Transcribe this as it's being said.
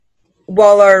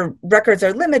while our records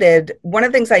are limited, one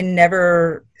of the things I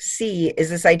never see is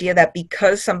this idea that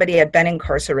because somebody had been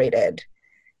incarcerated,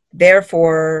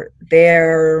 therefore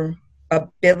their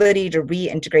ability to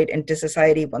reintegrate into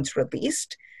society once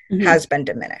released has been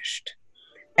diminished.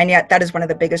 And yet that is one of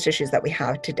the biggest issues that we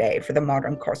have today for the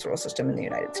modern carceral system in the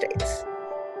United States.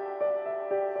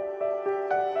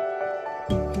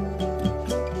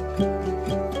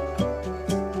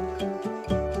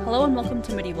 Hello and welcome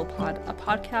to Medieval Pod, a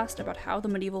podcast about how the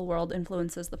medieval world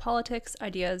influences the politics,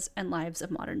 ideas, and lives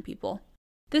of modern people.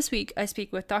 This week, I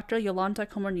speak with Dr. Jolanta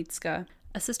Komornicka,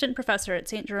 assistant professor at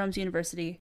St. Jerome's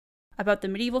University, about the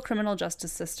medieval criminal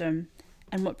justice system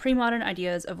and what pre-modern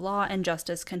ideas of law and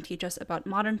justice can teach us about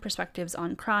modern perspectives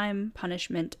on crime,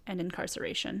 punishment, and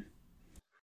incarceration.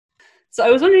 So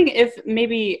I was wondering if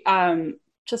maybe,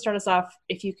 to start us off,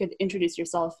 if you could introduce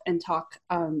yourself and talk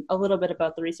a little bit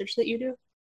about the research that you do.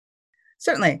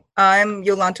 Certainly. I'm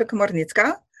Jolanta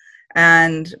Komornicka,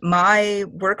 and my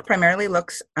work primarily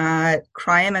looks at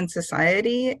crime and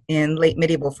society in late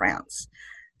medieval France.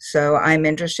 So I'm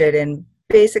interested in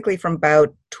basically from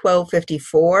about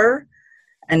 1254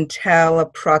 until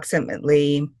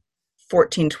approximately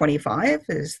 1425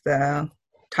 is the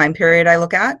time period I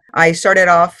look at. I started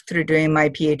off through doing my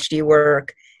PhD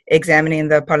work examining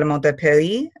the Parlement de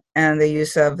Paris and the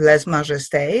use of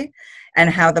lèse-majesté and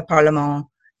how the Parlement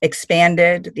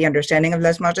expanded the understanding of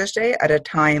lèse-majesté at a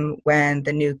time when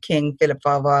the new king, Philip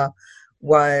Vauvois,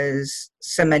 was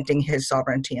cementing his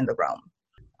sovereignty in the realm.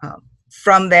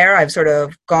 From there, I've sort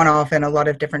of gone off in a lot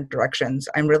of different directions.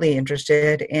 I'm really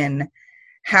interested in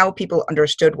how people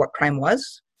understood what crime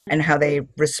was and how they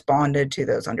responded to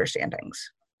those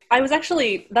understandings. That was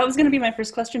going to be my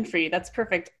first question for you. That's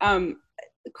perfect.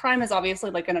 Crime is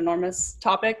obviously like an enormous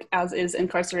topic, as is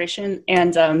incarceration.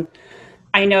 And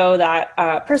I know that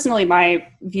personally, my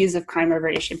views of crime are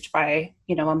very shaped by,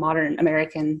 a modern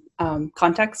American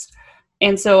context.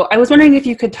 And so I was wondering if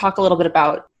you could talk a little bit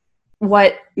about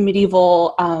what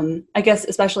medieval, I guess,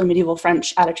 especially medieval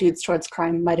French attitudes towards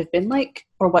crime might have been like,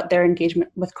 or what their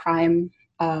engagement with crime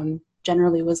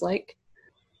generally was like.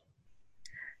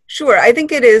 Sure. I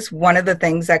think it is one of the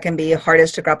things that can be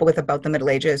hardest to grapple with about the Middle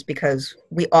Ages, because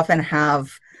we often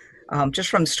have, just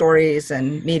from stories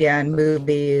and media and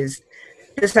movies,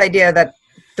 this idea that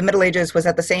the Middle Ages was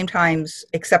at the same time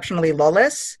exceptionally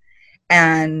lawless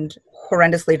and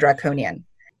horrendously draconian.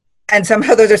 And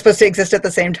somehow those are supposed to exist at the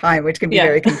same time, which can be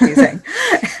very confusing.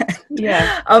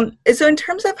 So in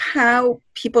terms of how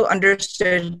people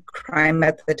understood crime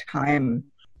at the time,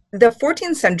 the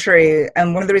 14th century,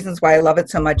 and one of the reasons why I love it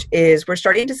so much, is we're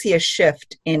starting to see a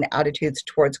shift in attitudes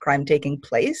towards crime taking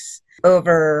place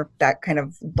over that kind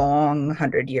of long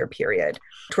 100-year period.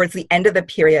 Towards the end of the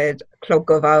period, Claude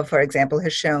Gauval, for example,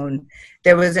 has shown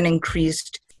there was an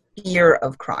increased fear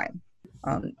of crime.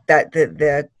 That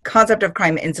the concept of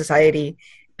crime in society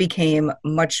became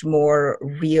much more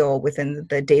real within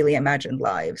the daily imagined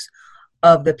lives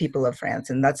of the people of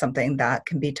France. And that's something that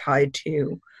can be tied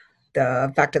to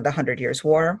the fact of the 100 Years'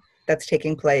 War that's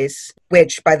taking place,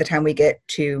 which by the time we get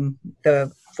to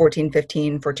the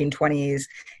 1415, 1420s,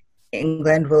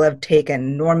 England will have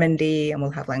taken Normandy and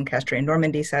we'll have Lancastrian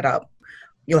Normandy set up.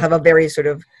 You'll have a very sort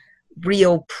of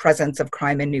real presence of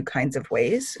crime in new kinds of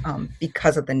ways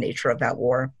because of the nature of that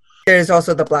war. There's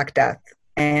also the Black Death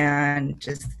and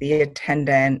just the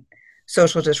attendant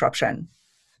social disruption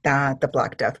that the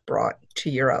Black Death brought to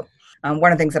Europe.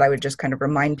 One of the things that I would just kind of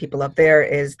remind people of there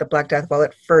is the Black Death, while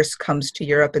it first comes to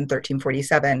Europe in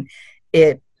 1347,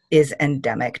 it is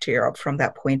endemic to Europe from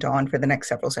that point on for the next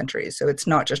several centuries. So it's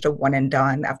not just a one and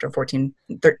done after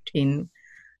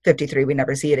 1353, we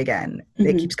never see it again.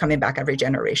 It keeps coming back every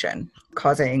generation,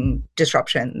 causing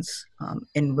disruptions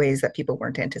in ways that people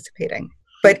weren't anticipating.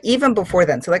 But even before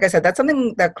then, so like I said, that's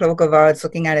something that Claude Gauval is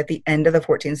looking at the end of the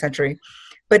 14th century.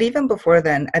 But even before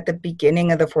then, at the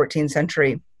beginning of the 14th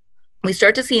century, we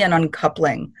start to see an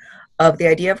uncoupling of the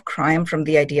idea of crime from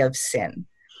the idea of sin,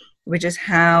 which is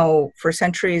how, for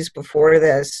centuries before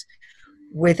this,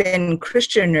 within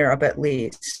Christian Europe at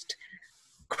least,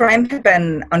 crime had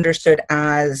been understood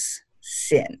as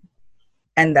sin,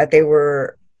 and that they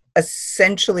were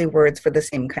essentially words for the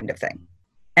same kind of thing.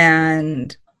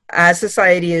 And as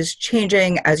society is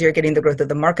changing, as you're getting the growth of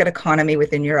the market economy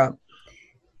within Europe,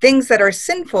 things that are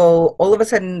sinful, all of a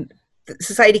sudden,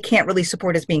 society can't really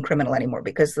support as being criminal anymore,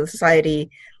 because the society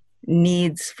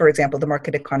needs, for example, the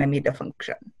market economy to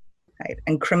function, right?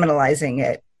 And criminalizing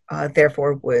it,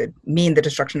 therefore, would mean the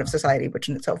destruction of society, which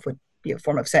in itself would be a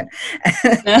form of sin.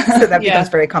 So that becomes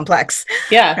very complex.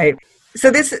 Yeah. Right. So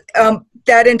this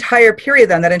that entire period,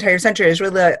 then that entire century, is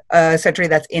really a century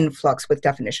that's in flux with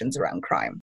definitions around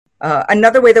crime.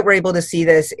 Another way that we're able to see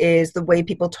this is the way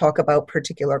people talk about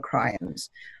particular crimes.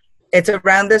 It's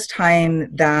around this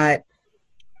time that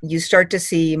you start to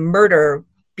see murder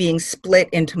being split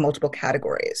into multiple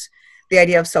categories. The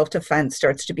idea of self-defense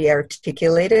starts to be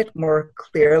articulated more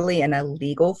clearly in a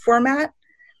legal format,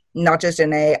 not just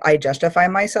in a I justify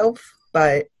myself,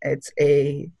 but it's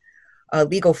a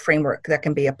legal framework that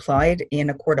can be applied in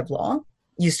a court of law.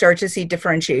 You start to see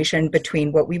differentiation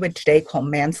between what we would today call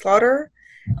manslaughter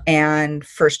and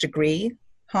first degree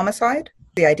homicide.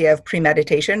 The idea of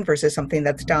premeditation versus something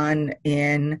that's done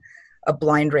in a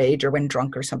blind rage or when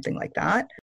drunk or something like that.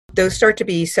 Those start to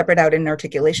be separate out in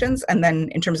articulations and then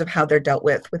in terms of how they're dealt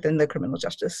with within the criminal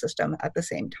justice system at the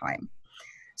same time.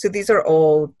 So these are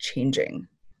all changing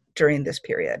during this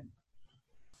period.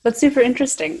 That's super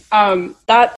interesting.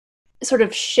 That sort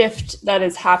of shift that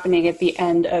is happening at the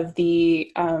end of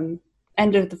the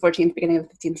 14th, beginning of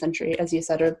the 15th century, as you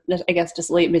said, or I guess just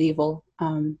late medieval,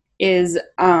 is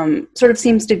sort of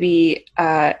seems to be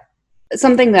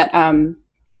something that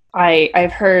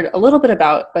I've heard a little bit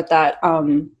about, but that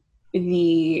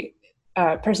the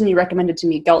person you recommended to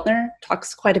me, Geltner,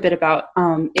 talks quite a bit about,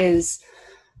 is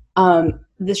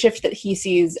the shift that he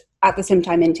sees at the same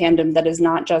time in tandem, that is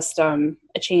not just a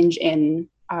change in,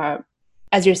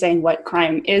 as you're saying, what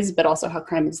crime is, but also how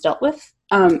crime is dealt with.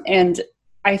 And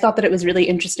I thought that it was really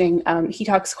interesting. He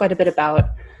talks quite a bit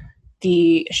about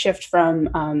the shift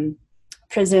from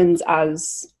prisons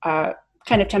as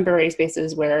kind of temporary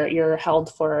spaces where you're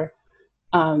held for,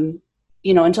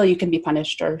 until you can be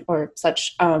punished or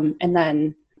such. And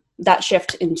then that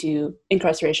shift into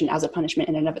incarceration as a punishment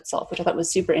in and of itself, which I thought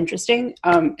was super interesting,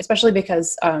 especially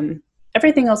because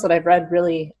everything else that I've read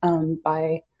really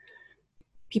by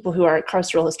people who are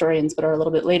carceral historians but are a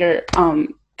little bit later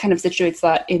kind of situates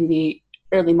that in the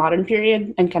early modern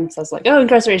period and kind of says like, oh,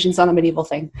 incarceration is not a medieval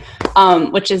thing,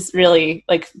 which is really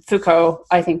like Foucault,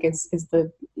 I think is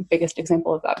the biggest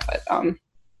example of that. But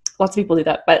lots of people do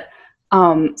that. But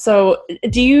so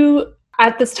do you,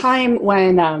 at this time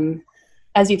when,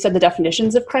 as you've said, the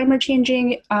definitions of crime are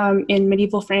changing in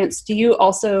medieval France, do you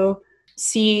also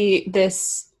see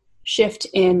this shift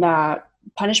in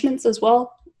punishments as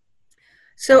well?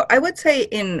 So I would say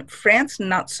in France,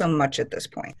 not so much at this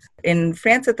point. In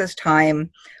France at this time,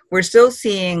 we're still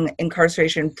seeing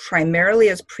incarceration primarily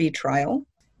as pretrial,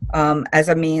 as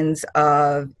a means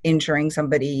of ensuring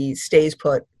somebody stays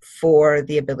put for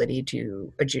the ability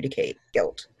to adjudicate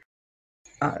guilt.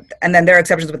 And then there are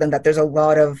exceptions within that. There's a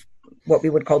lot of what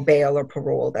we would call bail or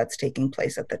parole that's taking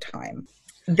place at the time.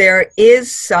 There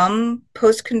is some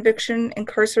post-conviction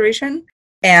incarceration.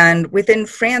 And within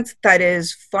France, that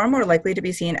is far more likely to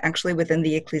be seen actually within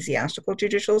the ecclesiastical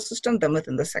judicial system than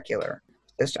within the secular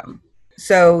system.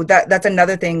 So that's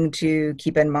another thing to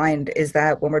keep in mind, is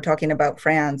that when we're talking about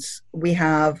France, we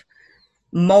have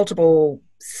multiple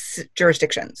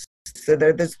jurisdictions. So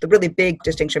there's the really big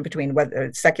distinction between whether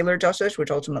it's secular justice,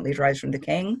 which ultimately derives from the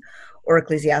king, or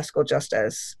ecclesiastical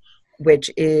justice,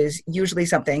 which is usually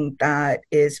something that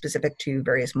is specific to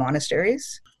various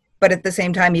monasteries. But at the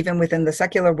same time, even within the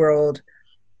secular world,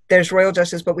 there's royal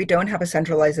justice, but we don't have a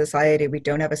centralized society. We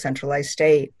don't have a centralized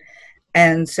state.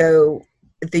 And so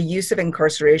the use of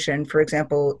incarceration, for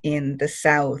example, in the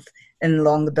South, in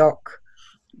Languedoc,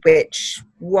 which,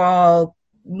 while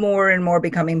more and more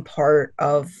becoming part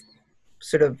of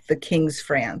sort of the king's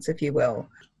France, if you will,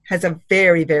 has a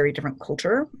very, very different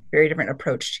culture, very different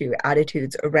approach to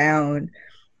attitudes around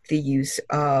the use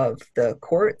of the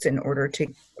courts in order to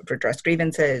redress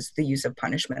grievances, the use of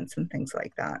punishments and things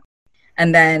like that.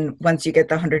 And then once you get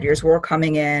the 100 Years' War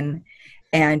coming in,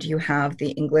 and you have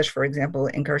the English, for example,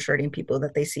 incarcerating people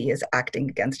that they see as acting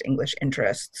against English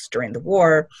interests during the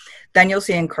war, then you'll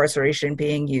see incarceration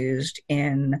being used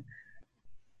in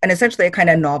an essentially a kind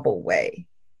of novel way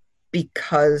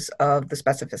because of the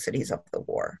specificities of the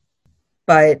war.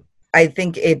 But I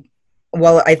think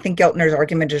I think Geltner's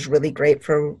argument is really great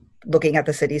for looking at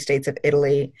the city-states of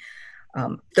Italy.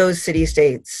 Those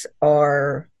city-states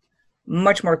are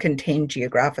much more contained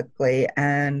geographically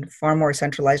and far more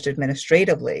centralized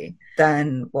administratively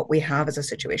than what we have as a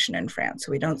situation in France.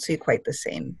 So we don't see quite the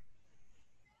same.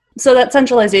 So that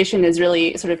centralization is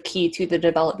really sort of key to the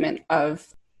development of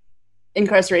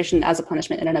incarceration as a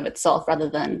punishment in and of itself, rather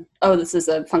than, oh, this is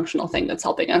a functional thing that's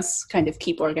helping us kind of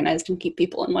keep organized and keep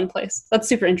people in one place. That's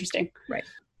super interesting. Right.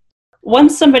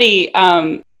 Once somebody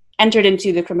entered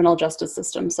into the criminal justice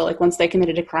system, so like once they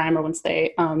committed a crime, or once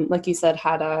they, like you said,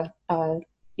 had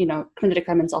committed a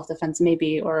crime in self-defense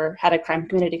maybe, or had a crime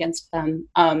committed against them,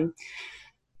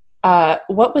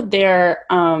 what would their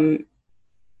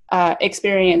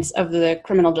experience of the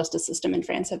criminal justice system in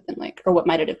France have been like, or what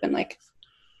might it have been like?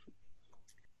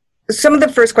 Some of the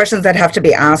first questions that have to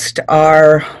be asked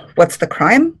are, what's the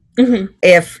crime? Mm-hmm.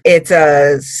 If it's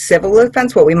a civil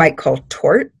offense, what we might call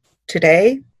tort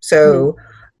today, so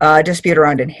dispute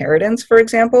around inheritance, for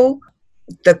example,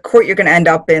 the court you're going to end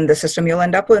up in, the system you'll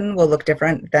end up in will look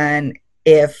different than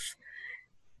if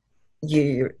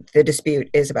the dispute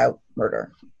is about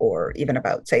murder or even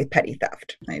about, say, petty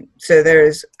theft. Right? So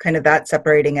there's kind of that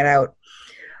separating it out.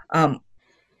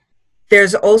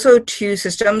 There's also two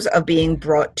systems of being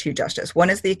brought to justice. One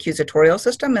is the accusatorial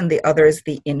system and the other is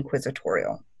the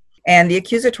inquisitorial. And the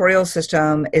accusatorial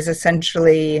system is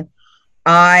essentially,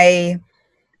 I'm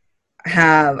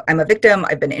a victim,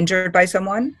 I've been injured by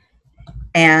someone,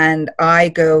 and I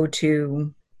go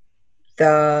to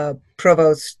the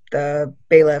provost, the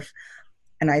bailiff,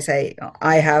 and I say,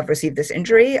 I have received this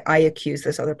injury, I accuse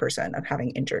this other person of having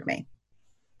injured me.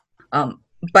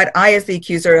 But I, as the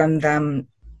accuser, am them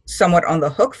somewhat on the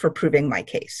hook for proving my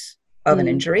case of an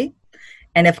injury.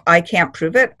 And if I can't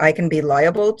prove it, I can be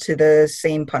liable to the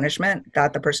same punishment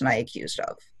that the person I accused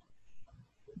of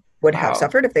would have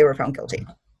suffered if they were found guilty.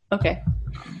 Okay.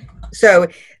 So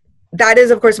that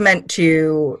is, of course, meant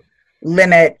to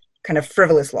limit kind of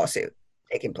frivolous lawsuit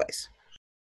taking place.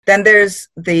 Then there's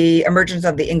the emergence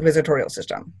of the inquisitorial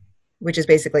system, which is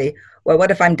basically, well,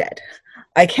 what if I'm dead?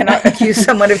 I cannot accuse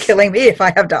someone of killing me if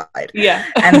I have died. Yeah.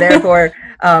 And therefore,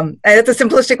 and it's a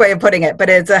simplistic way of putting it, but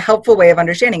it's a helpful way of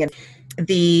understanding it.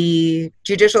 The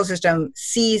judicial system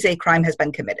sees a crime has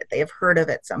been committed. They have heard of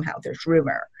it somehow. There's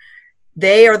rumor.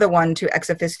 They are the one to ex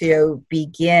officio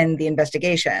begin the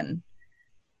investigation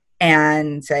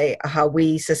and say, aha,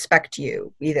 we suspect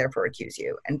you, we therefore accuse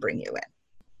you and bring you in.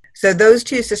 So those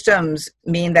two systems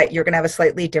mean that you're going to have a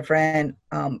slightly different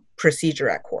procedure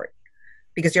at court,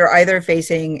 because you're either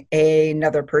facing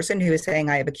another person who is saying,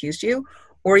 I have accused you,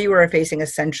 or you are facing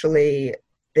essentially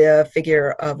the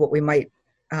figure of what we might,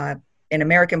 in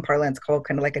American parlance, call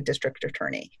kind of like a district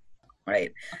attorney,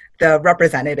 right? The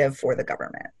representative for the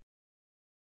government.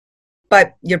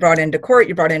 But you're brought into court,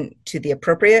 you're brought into the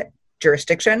appropriate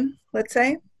jurisdiction, let's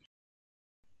say.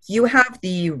 You have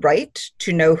the right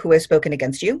to know who has spoken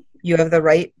against you. You have the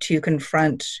right to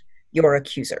confront your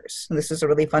accusers. And this is a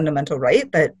really fundamental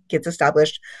right that gets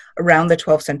established around the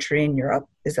 12th century in Europe,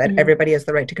 is that everybody has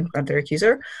the right to confront their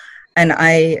accuser. And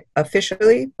I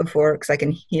officially, because I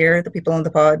can hear the people on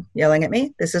the pod yelling at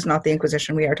me, this is not the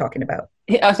Inquisition we are talking about.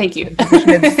 Oh, thank you.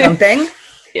 Inquisition is something.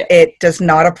 Yeah. It does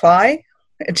not apply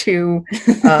to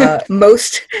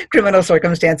most criminal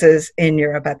circumstances in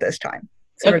Europe at this time.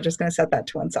 So we're just going to set that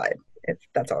to one side, if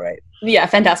that's all right. Yeah,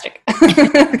 fantastic.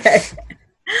 Okay.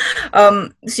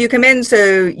 So you come in,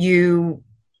 so you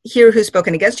hear who's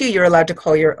spoken against you. You're allowed to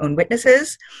call your own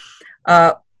witnesses.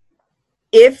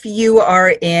 If you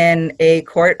are in a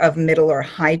court of middle or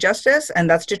high justice, and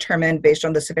that's determined based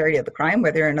on the severity of the crime,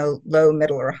 whether you're in a low,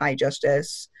 middle, or high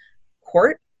justice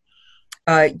court,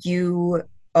 you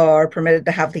are permitted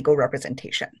to have legal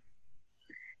representation.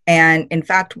 And in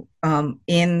fact,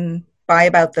 by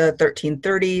about the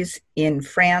 1330s in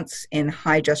France, in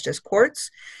high justice courts,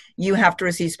 you have to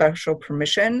receive special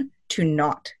permission to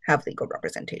not have legal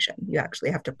representation. You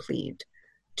actually have to plead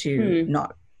to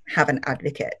not have an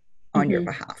advocate on your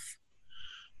behalf.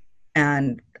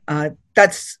 And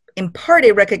that's in part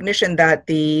a recognition that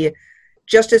the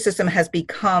justice system has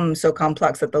become so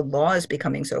complex, that the law is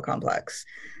becoming so complex,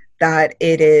 that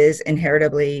it is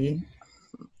inheritably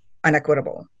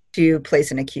unequitable to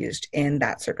place an accused in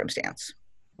that circumstance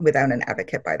without an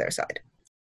advocate by their side.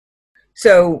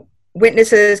 So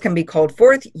witnesses can be called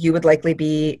forth. You would likely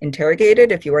be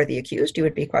interrogated. If you are the accused, you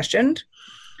would be questioned.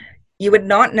 You would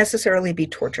not necessarily be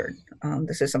tortured.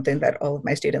 This is something that all of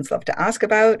my students love to ask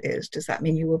about, is, does that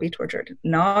mean you will be tortured?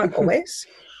 Not always.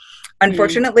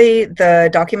 Unfortunately, the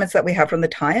documents that we have from the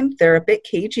time, they're a bit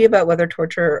cagey about whether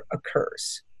torture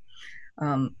occurs.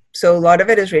 So a lot of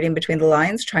it is reading between the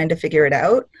lines, trying to figure it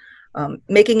out.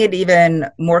 Making it even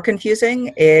more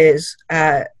confusing is,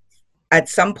 at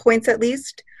some points at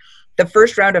least, the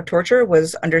first round of torture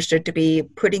was understood to be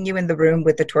putting you in the room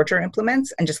with the torture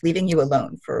implements and just leaving you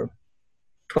alone for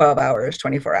 12 hours,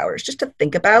 24 hours, just to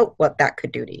think about what that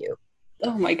could do to you.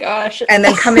 Oh my gosh. And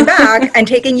then coming back and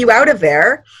taking you out of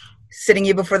there, sitting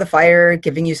you before the fire,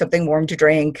 giving you something warm to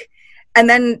drink, and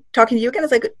then talking to you again.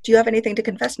 It's like, do you have anything to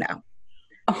confess now?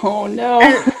 Oh no.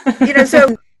 And,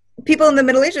 so people in the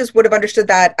Middle Ages would have understood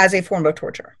that as a form of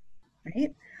torture,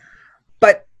 right?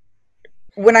 But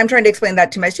when I'm trying to explain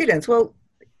that to my students, well,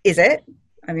 is it?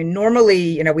 I mean,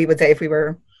 normally, we would say if we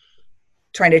were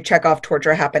trying to check off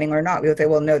torture happening or not, we would say,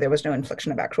 well, no, there was no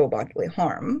infliction of actual bodily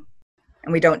harm.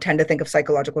 And we don't tend to think of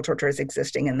psychological torture as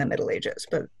existing in the Middle Ages.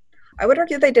 But I would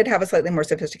argue they did have a slightly more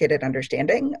sophisticated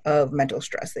understanding of mental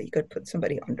stress that you could put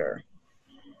somebody under.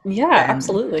 Yeah,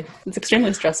 absolutely. It's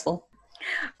extremely stressful.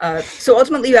 So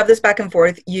ultimately, you have this back and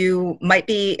forth. You might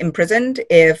be imprisoned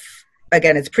if,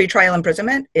 again, it's pretrial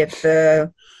imprisonment, if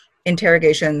the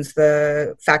interrogations,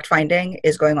 the fact-finding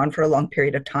is going on for a long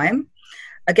period of time.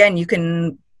 Again, you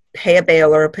can pay a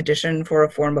bail or a petition for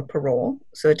a form of parole.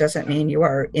 So it doesn't mean you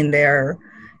are in there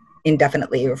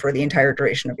indefinitely or for the entire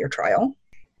duration of your trial.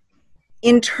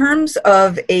 In terms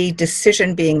of a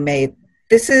decision being made,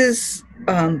 this is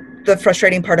the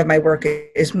frustrating part of my work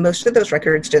is most of those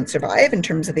records don't survive in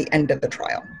terms of the end of the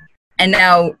trial. And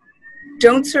now,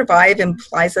 don't survive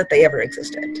implies that they ever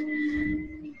existed.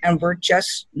 And we're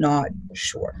just not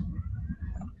sure.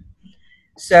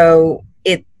 So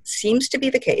it seems to be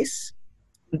the case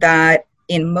that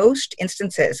in most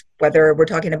instances, whether we're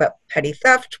talking about petty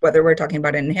theft, whether we're talking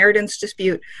about an inheritance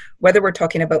dispute, whether we're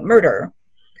talking about murder,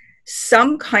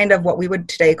 some kind of what we would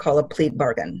today call a plea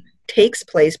bargain takes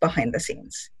place behind the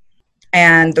scenes.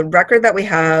 And the record that we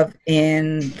have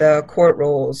in the court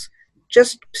rolls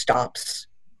just stops.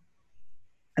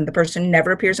 And the person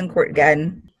never appears in court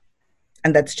again.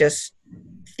 And that's just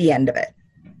the end of it.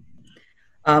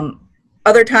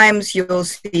 Other times you'll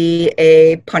see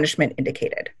a punishment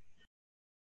indicated.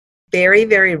 Very,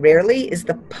 very rarely is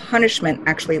the punishment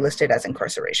actually listed as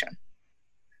incarceration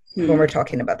when we're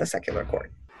talking about the secular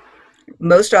court.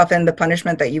 Most often the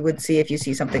punishment that you would see if you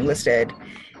see something listed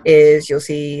is you'll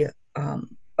see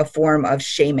a form of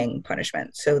shaming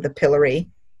punishment. So the pillory,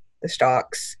 the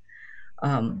stocks,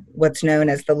 what's known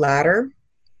as the ladder,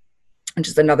 which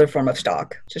is another form of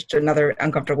stock, just another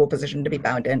uncomfortable position to be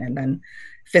bound in and then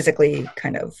physically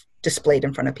kind of displayed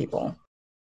in front of people.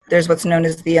 There's what's known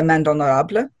as the amende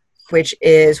honorable, which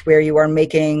is where you are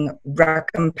making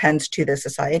recompense to the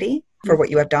society for what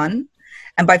you have done.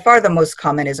 And by far the most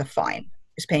common is a fine,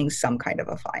 is paying some kind of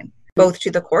a fine, both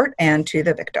to the court and to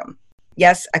the victim.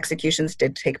 Yes, executions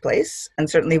did take place. And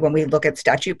certainly when we look at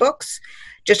statute books,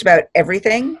 just about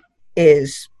everything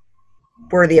is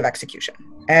worthy of execution.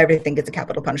 Everything gets a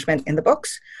capital punishment in the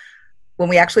books. When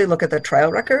we actually look at the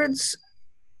trial records,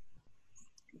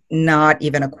 not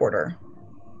even a quarter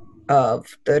of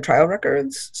the trial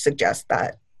records suggest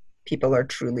that people are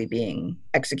truly being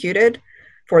executed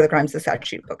for the crimes the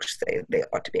statute books say they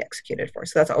ought to be executed for.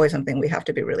 So that's always something we have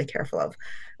to be really careful of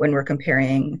when we're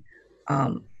comparing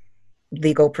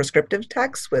legal prescriptive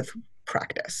texts with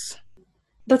practice.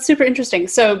 That's super interesting.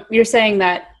 So you're saying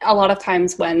that a lot of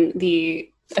times when the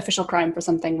official crime for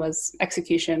something was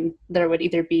execution, there would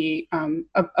either be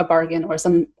a bargain or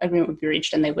some agreement would be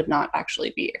reached and they would not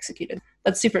actually be executed.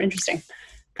 That's super interesting.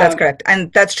 That's correct.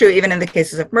 And that's true even in the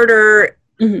cases of murder,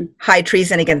 high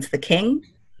treason against the king,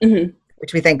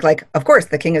 which we think like, of course,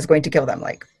 the king is going to kill them.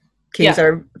 Like kings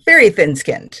are very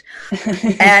thin-skinned.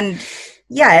 And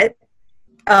yet,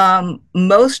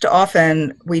 most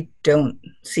often we don't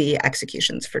see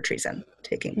executions for treason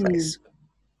taking place.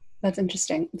 That's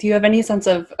interesting. Do you have any sense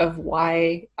of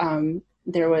why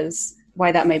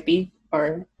why that might be,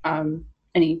 or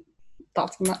any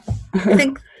thoughts on that? I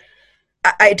think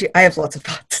I do. I have lots of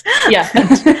thoughts. Yeah.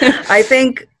 I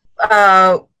think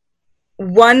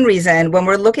one reason when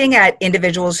we're looking at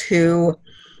individuals who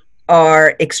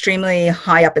are extremely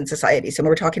high up in society, so when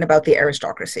we're talking about the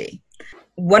aristocracy,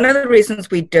 one of the reasons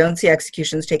we don't see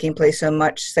executions taking place so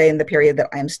much, say in the period that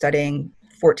I'm studying,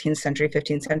 14th century,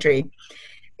 15th century,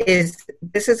 is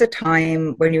this is a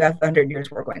time when you have the 100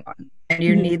 Years' War going on and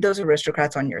you need those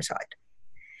aristocrats on your side.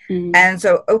 And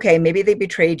so, okay, maybe they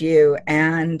betrayed you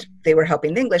and they were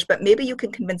helping the English, but maybe you can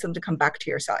convince them to come back to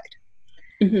your side.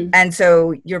 And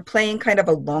so you're playing kind of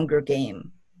a longer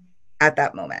game at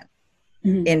that moment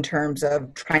in terms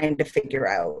of trying to figure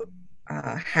out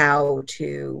how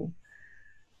to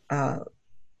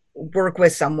work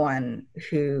with someone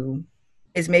who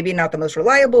is maybe not the most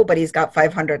reliable, but he's got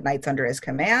 500 knights under his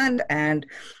command, and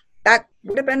that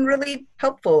would have been really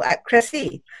helpful at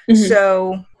Crécy.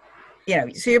 So,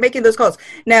 so you're making those calls.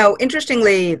 Now,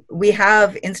 interestingly, we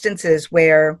have instances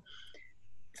where,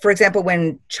 for example,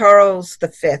 when Charles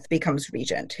V becomes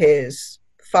regent, his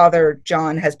father,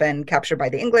 John, has been captured by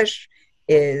the English,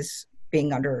 is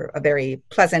being under a very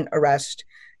pleasant arrest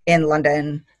in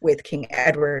London with King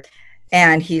Edward,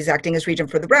 and he's acting as regent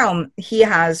for the realm. He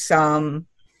has some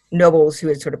nobles who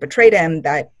had sort of betrayed him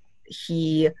that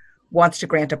he wants to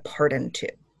grant a pardon to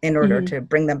in order to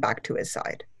bring them back to his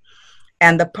side.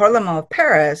 And the Parliament of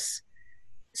Paris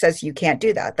says you can't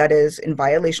do that. That is in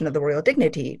violation of the royal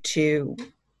dignity to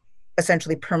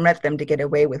essentially permit them to get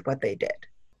away with what they did.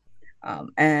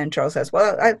 And Charles says,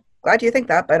 well, I'm glad you think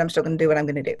that, but I'm still going to do what I'm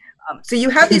going to do. So you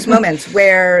have these moments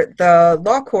where the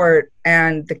law court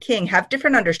and the king have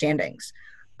different understandings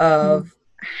of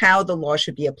how the law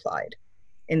should be applied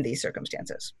in these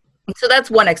circumstances. So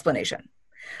that's one explanation.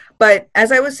 But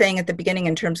as I was saying at the beginning,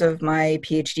 in terms of my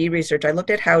PhD research, I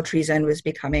looked at how treason was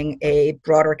becoming a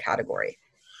broader category.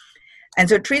 And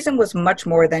so treason was much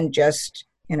more than just,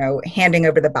 handing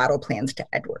over the battle plans to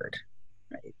Edward,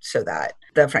 right? So that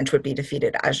the French would be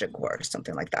defeated at Agincourt or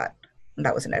something like that. And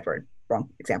that was an Edward, wrong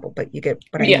example, but you get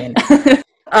what I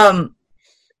mean.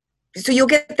 So you'll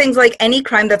get things like any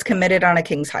crime that's committed on a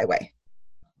king's highway.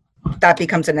 That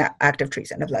becomes an act of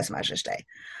treason, of lèse-majesté.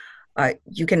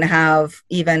 You can have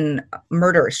even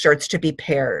murder starts to be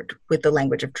paired with the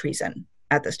language of treason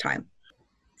at this time.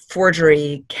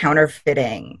 Forgery,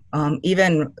 counterfeiting,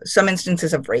 even some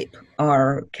instances of rape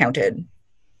are counted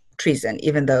treason,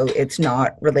 even though it's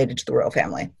not related to the royal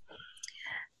family.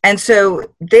 And so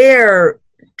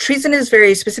treason is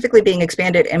very specifically being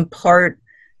expanded in part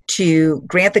to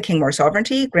grant the king more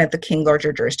sovereignty, grant the king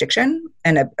larger jurisdiction,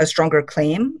 and a stronger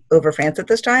claim over France at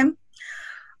this time.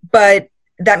 But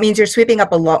that means you're sweeping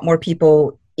up a lot more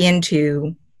people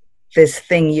into this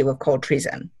thing you have called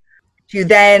treason. To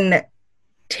then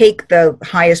take the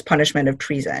highest punishment of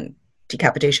treason,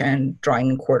 decapitation,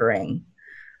 drawing and quartering,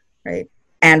 right,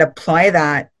 and apply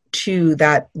that to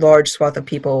that large swath of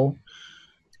people,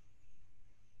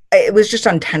 it was just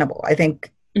untenable. I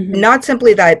think not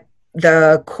simply that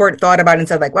the court thought about it and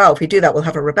said, like, well, if we do that, we'll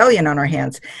have a rebellion on our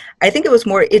hands. I think it was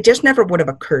more, it just never would have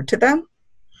occurred to them,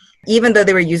 even though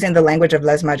they were using the language of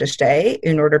lèse-majesté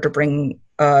in order to bring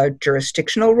a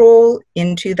jurisdictional role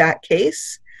into that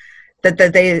case, that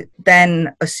they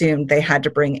then assumed they had to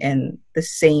bring in the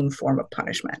same form of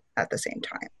punishment at the same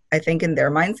time. I think in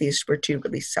their minds, these were two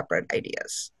really separate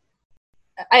ideas.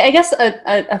 I guess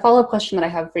a follow-up question that I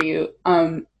have for you,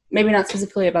 maybe not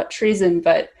specifically about treason,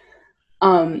 but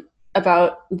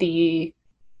about the,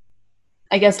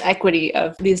 I guess, equity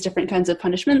of these different kinds of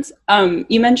punishments.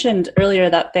 You mentioned earlier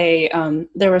that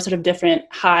there were sort of different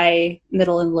high,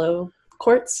 middle, and low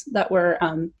courts that were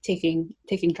taking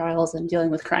trials and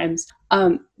dealing with crimes.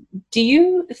 Do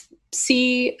you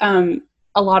see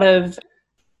a lot of,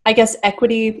 I guess,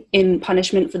 equity in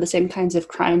punishment for the same kinds of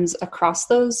crimes across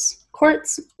those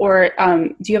courts? Or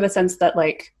do you have a sense that,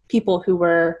 like, people who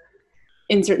were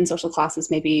in certain social classes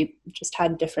maybe just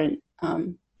had different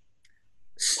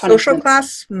social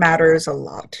class matters a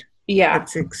lot. Yeah.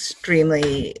 It's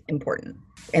extremely important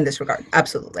in this regard.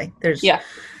 Absolutely.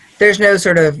 There's no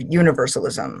sort of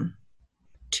universalism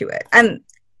to it. And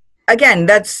again,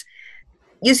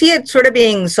 you see it sort of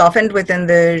being softened within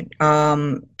the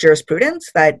jurisprudence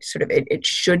that sort of it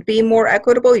should be more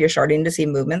equitable. You're starting to see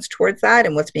movements towards that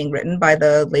and what's being written by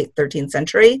the late 13th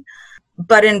century.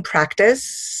 But in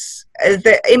practice,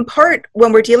 in part,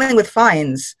 when we're dealing with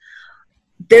fines,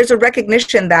 there's a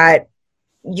recognition that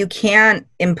you can't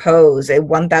impose a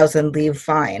 1,000 livre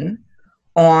fine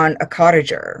on a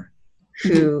cottager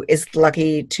who is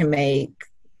lucky to make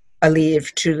a livre,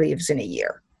 2 livres in a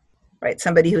year, right?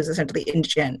 Somebody who's essentially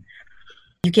indigent.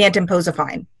 You can't impose a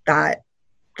fine that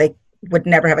they would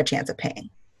never have a chance of paying,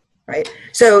 right?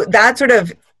 So that sort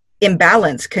of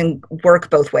imbalance can work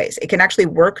both ways. It can actually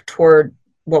work toward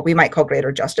what we might call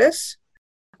greater justice,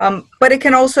 but it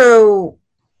can also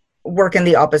work in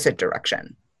the opposite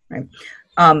direction, right?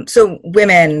 So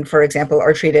women, for example,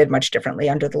 are treated much differently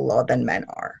under the law than men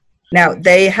are. Now,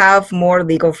 they have more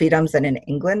legal freedoms than in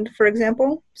England, for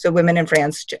example. So women in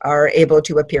France are able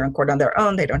to appear in court on their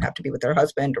own. They don't have to be with their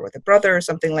husband or with a brother or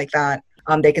something like that.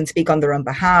 They can speak on their own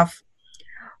behalf.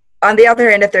 On the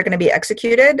other hand, if they're going to be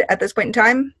executed at this point in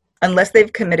time, unless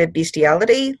they've committed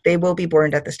bestiality, they will be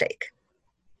burned at the stake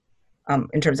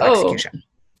in terms of execution.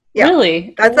 Yeah.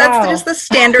 Really? That's just the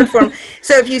standard form.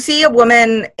 So if you see a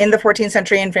woman in the 14th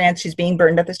century in France, she's being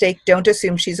burned at the stake, don't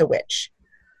assume she's a witch.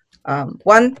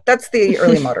 One, that's the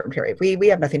early modern period. We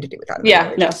have nothing to do with that.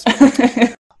 Yeah, no.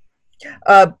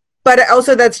 But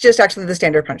also that's just actually the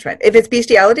standard punishment. If it's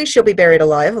bestiality, she'll be buried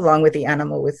alive along with the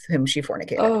animal with whom she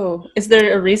fornicated. Oh, is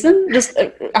there a reason? Just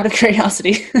out of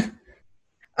curiosity.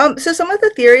 So some of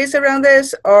the theories around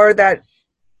this are that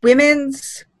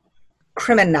women's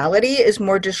criminality is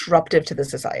more disruptive to the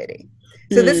society.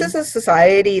 So this is a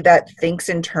society that thinks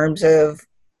in terms of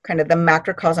kind of the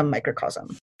macrocosm,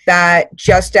 microcosm. That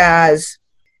just as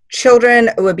children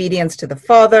owe obedience to the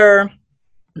father,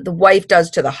 the wife does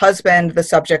to the husband, the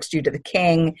subjects do to the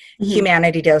king,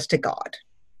 humanity does to God.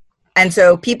 And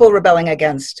so people rebelling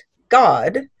against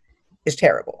God is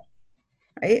terrible,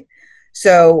 right?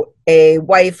 So a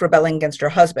wife rebelling against her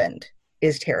husband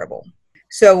is terrible.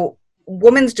 So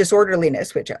woman's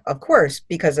disorderliness, which of course,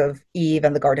 because of Eve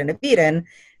and the Garden of Eden,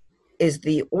 is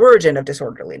the origin of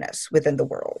disorderliness within the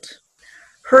world.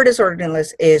 Her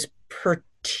disorderliness is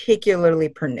particularly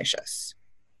pernicious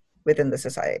within the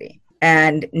society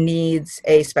and needs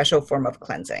a special form of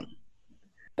cleansing.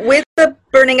 With the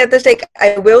burning at the stake,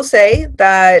 I will say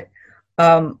that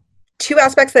two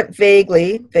aspects that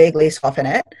vaguely soften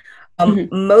it.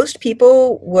 Most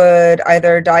people would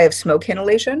either die of smoke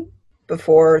inhalation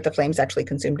before the flames actually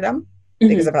consumed them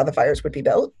because of how the fires would be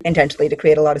built, intentionally to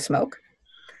create a lot of smoke.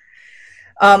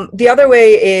 The other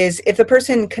way is if the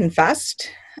person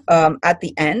confessed at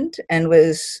the end and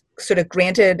was sort of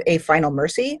granted a final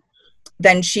mercy,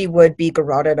 then she would be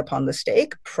garroted upon the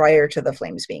stake prior to the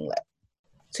flames being lit.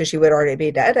 So she would already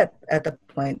be dead at the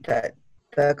point that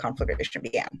the conflagration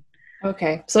began.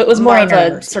 Okay, so it was more of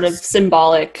a sort of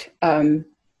symbolic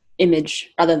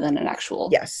image rather than an actual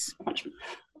punishment.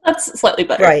 That's slightly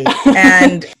better. Right.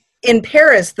 And in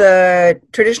Paris, the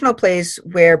traditional place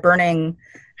where burning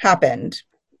happened,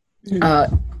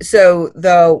 so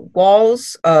the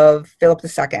walls of Philip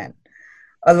II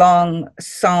along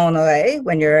Saint-Honoré,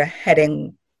 when you're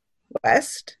heading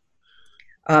west,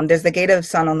 there's the gate of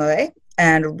Saint-Honoré,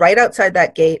 and right outside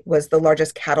that gate was the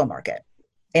largest cattle market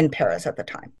in Paris at the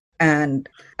time. And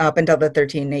up until the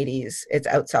 1380s, it's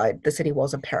outside the city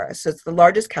walls of Paris. So it's the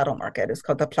largest cattle market. It's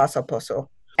called the Place aux Poteaux.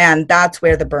 And that's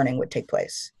where the burning would take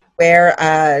place.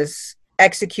 Whereas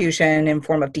execution in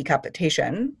form of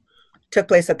decapitation took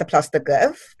place at the Place de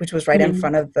Grève, which was right in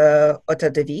front of the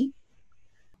Hôtel de Ville,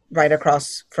 right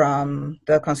across from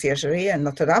the Conciergerie in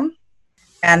Notre Dame.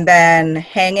 And then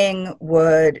hanging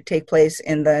would take place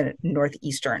in the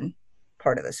northeastern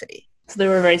part of the city. So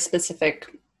there were very specific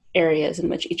areas in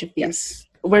which each of these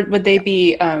would they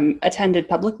be attended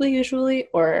publicly usually,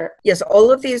 or? Yes,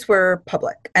 all of these were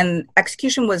public, and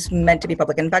execution was meant to be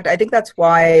public. In fact, I think that's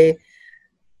why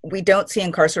we don't see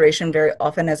incarceration very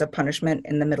often as a punishment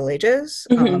in the Middle Ages,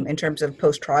 in terms of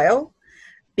post-trial,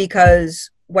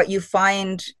 because what you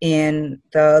find in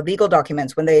the legal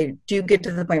documents, when they do get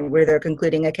to the point where they're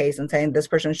concluding a case and saying this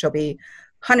person shall be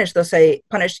punished, they'll say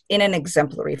punished in an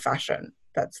exemplary fashion.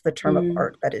 That's the term of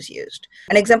art that is used.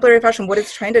 An exemplary fashion, what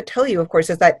it's trying to tell you, of course,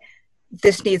 is that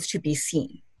this needs to be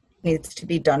seen, needs to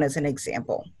be done as an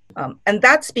example. And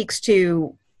that speaks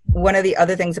to one of the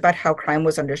other things about how crime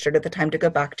was understood at the time. To go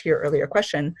back to your earlier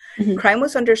question, crime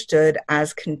was understood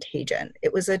as contagion.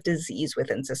 It was a disease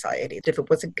within society. If it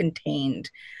wasn't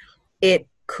contained, it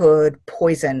could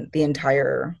poison the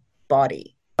entire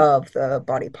body of the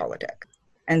body politic,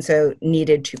 and so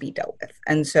needed to be dealt with.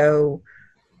 And so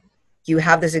you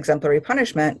have this exemplary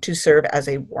punishment to serve as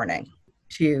a warning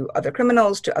to other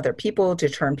criminals, to other people, to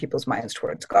turn people's minds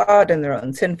towards God and their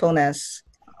own sinfulness.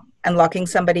 And locking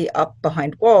somebody up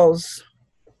behind walls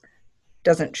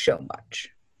doesn't show much.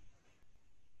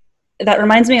 That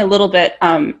reminds me a little bit,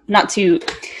 not to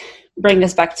bring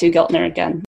us back to Geltner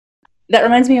again, that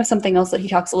reminds me of something else that he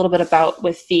talks a little bit about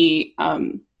with the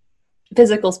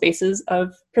physical spaces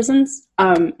of prisons.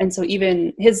 And so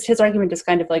even his argument is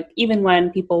kind of like, even when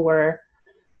people were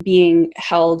being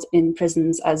held in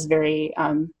prisons as very,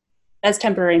 as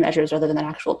temporary measures rather than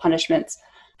actual punishments,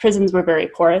 prisons were very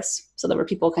porous. So there were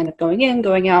people kind of going in,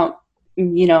 going out,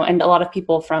 and a lot of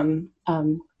people from,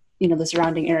 the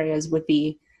surrounding areas would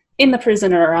be in the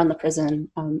prison or around the prison,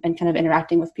 and kind of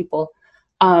interacting with people.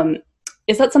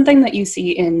 Is that something that you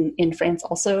see in France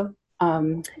also?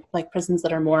 Like prisons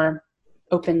that are more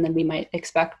open than we might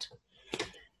expect?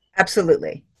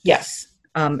 Absolutely. Yes.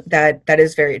 That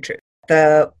is very true.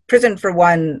 The prison, for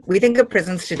one, we think of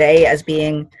prisons today as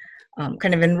being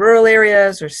kind of in rural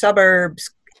areas or suburbs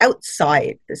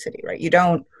outside the city, right? You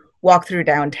don't walk through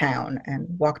downtown and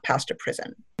walk past a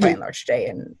prison by and large today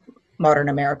in modern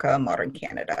America, modern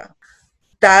Canada.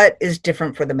 That is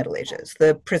different for the Middle Ages.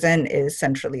 The prison is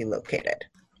centrally located.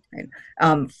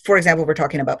 Right? For example, we're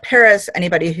talking about Paris.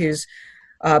 Anybody who's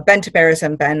been to Paris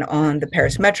and been on the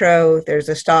Paris Metro, there's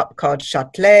a stop called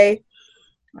Châtelet,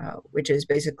 which is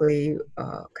basically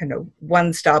kind of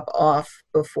one stop off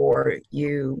before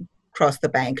you cross the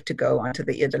bank to go onto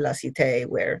the Ile de la Cité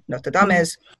where Notre Dame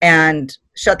is. And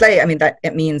Châtelet, that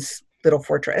it means little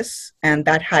fortress, and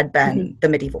that had been the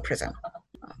medieval prison.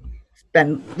 It's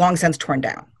been long since torn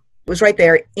down. It was right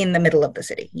there in the middle of the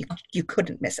city. You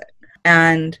couldn't miss it.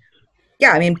 And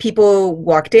people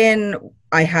walked in.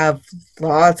 I have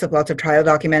lots of trial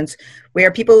documents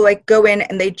where people go in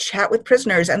and they chat with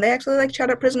prisoners, and they actually chat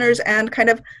up prisoners and kind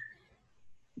of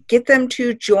get them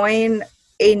to join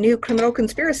a new criminal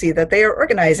conspiracy that they are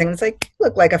organizing. It's like, you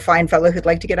look like a fine fellow who'd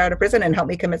like to get out of prison and help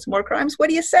me commit some more crimes. What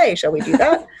do you say? Shall we do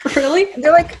that? Really? And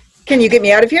they're like, can you get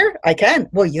me out of here? I can.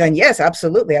 Well, then yes,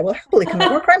 absolutely. I will happily commit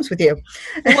more crimes with you.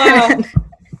 Wow. And,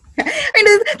 I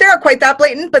mean, they're not quite that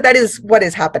blatant, but that is what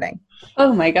is happening.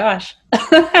 Oh my gosh.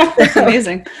 That's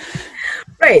amazing.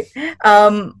 Right.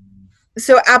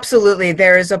 So absolutely,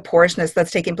 there is a porousness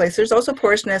that's taking place. There's also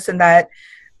porousness in that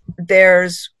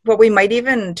there's what we might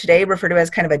even today refer to as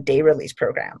kind of a day release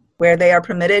program, where they are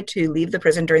permitted to leave the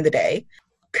prison during the day,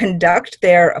 conduct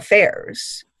their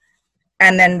affairs,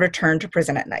 and then return to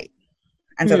prison at night.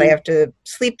 And so they have to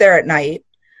sleep there at night,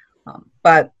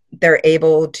 but they're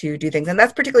able to do things. And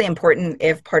that's particularly important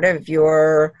if part of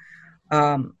your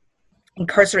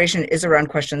incarceration is around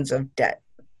questions of debt,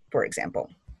 for example.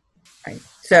 Right?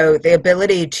 So the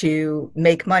ability to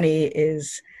make money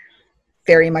is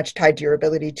very much tied to your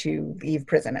ability to leave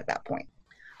prison at that point.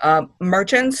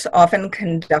 Merchants often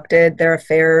conducted their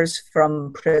affairs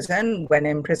from prison when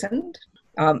imprisoned.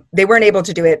 They weren't able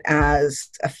to do it as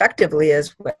effectively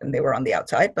as when they were on the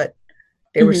outside, but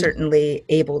they were certainly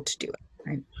able to do it.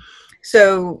 Right?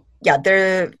 So yeah,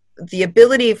 the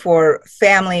ability for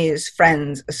families,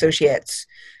 friends, associates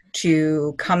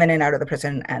to come in and out of the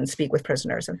prison and speak with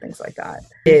prisoners and things like that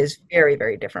is very,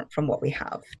 very different from what we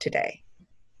have today.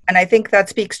 And I think that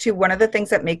speaks to one of the things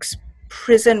that makes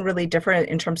prison really different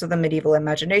in terms of the medieval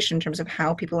imagination, in terms of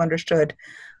how people understood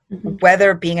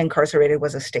whether being incarcerated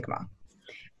was a stigma.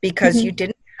 Because you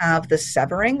didn't have the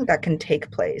severing that can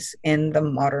take place in the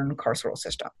modern carceral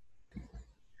system.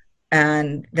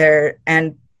 And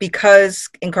because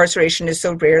incarceration is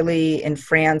so rarely in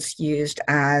France used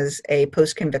as a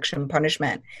post-conviction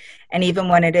punishment, and even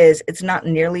when it is, it's not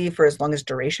nearly for as long as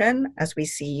duration as we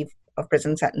see of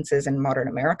prison sentences in modern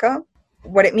America.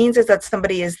 What it means is that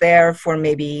somebody is there for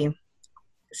maybe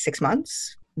 6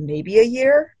 months, maybe a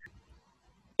year.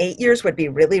 8 years would be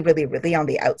really, really, really on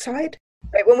the outside.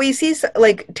 Right? When we see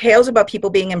like tales about people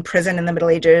being in prison in the Middle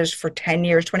Ages for 10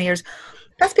 years, 20 years,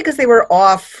 that's because they were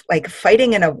off like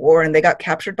fighting in a war and they got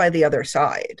captured by the other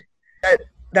side.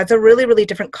 That's a really, really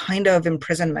different kind of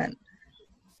imprisonment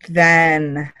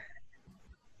than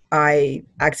I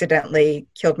accidentally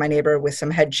killed my neighbor with some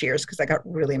head shears because I got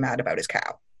really mad about his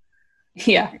cow.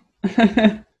 Yeah.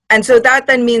 And so that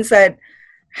then means that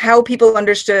how people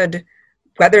understood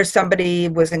whether somebody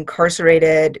was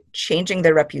incarcerated, changing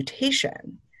their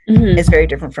reputation is very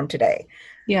different from today.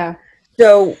 Yeah.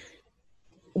 So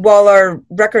while our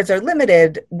records are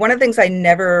limited, one of the things I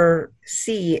never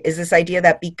see is this idea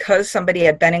that because somebody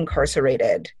had been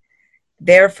incarcerated,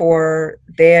 therefore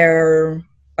their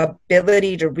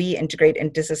ability to reintegrate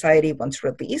into society once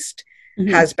released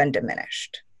has been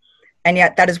diminished. And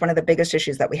yet that is one of the biggest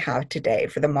issues that we have today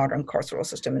for the modern carceral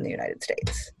system in the United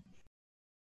States.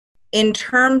 In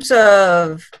terms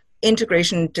of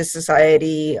integration into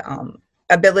society,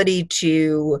 ability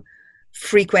to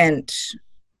frequent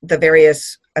the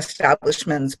various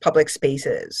establishments, public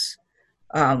spaces,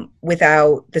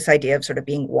 without this idea of sort of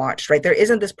being watched, right? There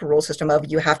isn't this parole system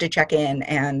of you have to check in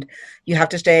and you have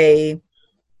to stay,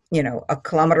 a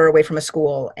kilometer away from a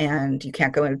school and you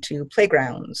can't go into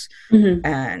playgrounds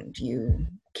and you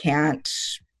can't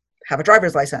have a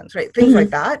driver's license, right? Things like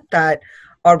that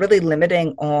are really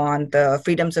limiting on the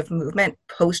freedoms of movement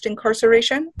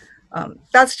post-incarceration.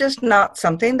 That's just not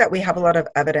something that we have a lot of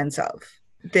evidence of.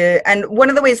 And one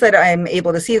of the ways that I'm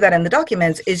able to see that in the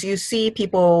documents is you see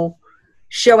people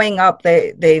showing up,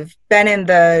 they've been in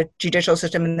the judicial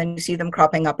system, and then you see them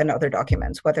cropping up in other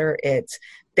documents, whether it's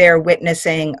they're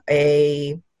witnessing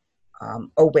a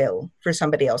will for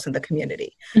somebody else in the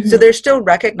community. So they're still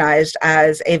recognized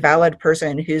as a valid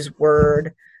person whose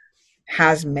word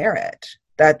has merit,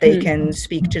 that they can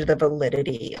speak to the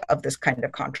validity of this kind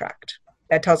of contract.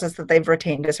 That tells us that they've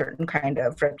retained a certain kind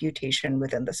of reputation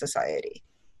within the society.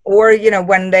 Or,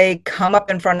 when they come up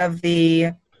in front of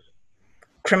the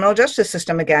criminal justice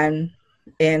system again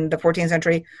in the 14th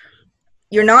century,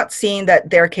 you're not seeing that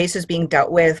their case is being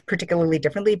dealt with particularly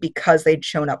differently because they'd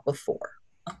shown up before.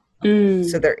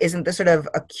 So there isn't this sort of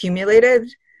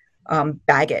accumulated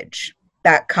baggage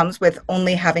that comes with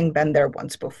only having been there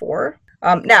once before.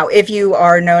 Now, if you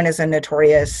are known as a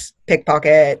notorious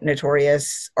pickpocket,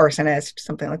 notorious arsonist,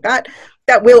 something like that,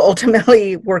 that will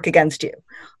ultimately work against you.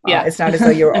 Yeah. It's not as though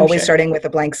you're always starting with a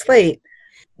blank slate,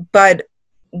 but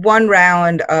one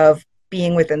round of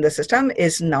being within the system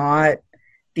is not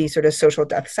the sort of social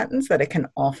death sentence that it can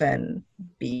often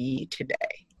be today.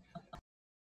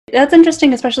 That's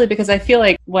interesting, especially because I feel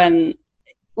like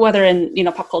whether in,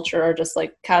 pop culture or just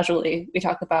like casually, we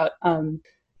talk about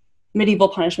medieval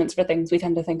punishments for things, we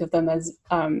tend to think of them as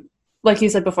like you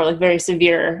said before, like very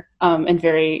severe and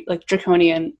very like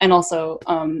draconian, and also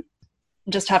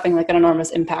just having like an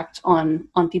enormous impact on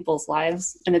people's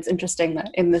lives. And it's interesting that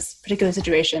in this particular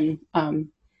situation,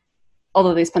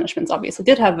 although these punishments obviously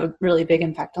did have a really big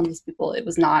impact on these people, it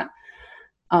was not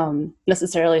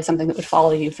necessarily something that would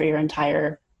follow you for your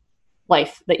entire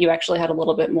life, that you actually had a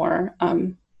little bit more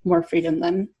freedom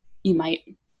than you might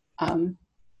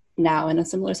now in a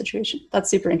similar situation. That's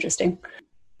super interesting.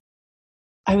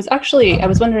 I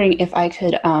was wondering if I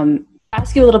could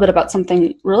ask you a little bit about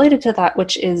something related to that,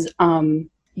 which is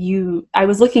I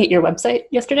was looking at your website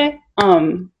yesterday,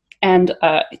 and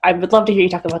I would love to hear you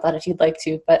talk about that if you'd like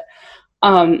to. But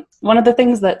one of the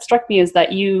things that struck me is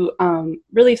that you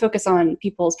really focus on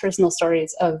people's personal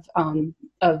stories of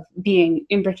being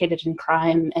implicated in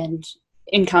crime and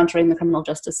encountering the criminal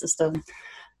justice system,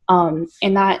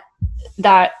 and that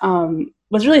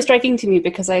was really striking to me,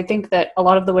 because I think that a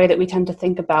lot of the way that we tend to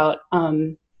think about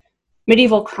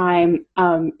medieval crime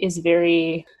is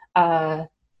very, and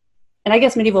I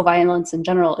guess medieval violence in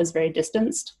general is very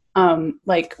distanced.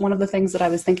 Like one of the things that I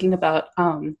was thinking about,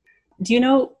 do you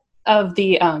know of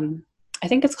the, I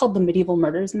think it's called the Medieval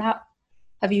Murders Map?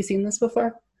 Have you seen this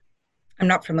before? I'm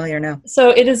not familiar, no. So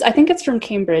it is, I think it's from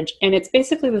Cambridge, and it's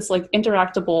basically this like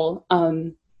interactable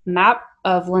map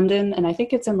of London, and I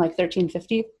think it's in like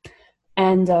 1350.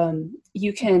 And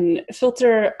you can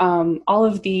filter all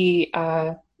of the,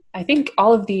 I think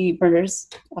all of the murders,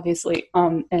 obviously,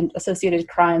 and associated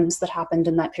crimes that happened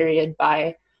in that period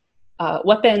by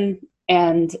weapon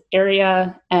and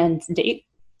area and date.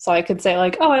 So I could say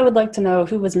like, oh, I would like to know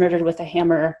who was murdered with a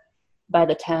hammer by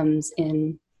the Thames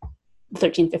in the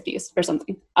 1350s or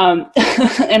something.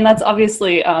 And that's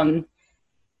obviously,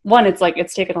 one, it's like,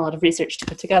 it's taken a lot of research to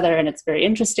put together, and it's very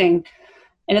interesting.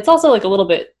 And it's also like a little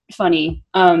bit funny.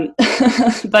 But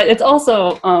it's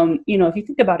also, if you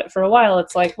think about it for a while,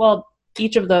 it's like, well,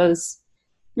 each of those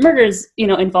murders,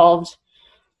 involved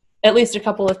at least a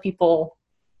couple of people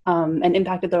and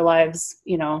impacted their lives,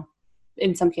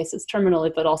 in some cases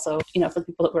terminally, but also, for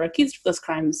people that were accused of those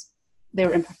crimes, they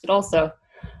were impacted also.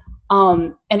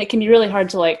 And it can be really hard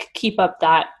to like keep up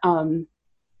that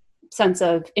sense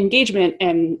of engagement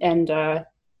and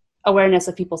awareness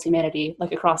of people's humanity,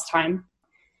 like across time.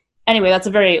 Anyway, that's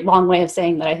a very long way of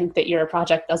saying that I think that your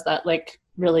project does that like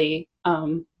really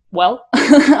well.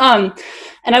 And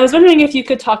I was wondering if you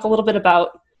could talk a little bit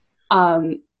about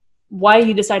why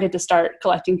you decided to start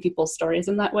collecting people's stories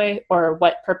in that way, or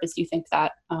what purpose you think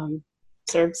that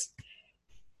serves.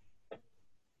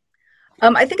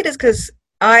 I think it is because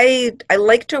I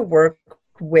like to work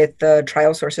with the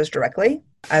trial sources directly,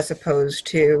 as opposed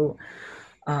to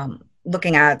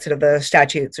looking at sort of the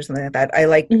statutes or something like that. I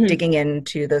like digging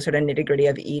into the sort of nitty-gritty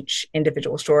of each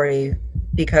individual story,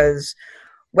 because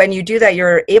when you do that,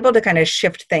 you're able to kind of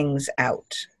shift things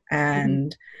out.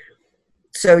 And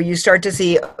so you start to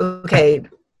see, okay,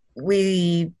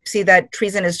 we see that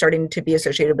treason is starting to be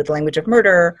associated with the language of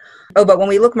murder. Oh, but when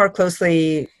we look more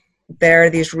closely, there are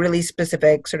these really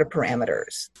specific sort of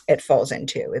parameters it falls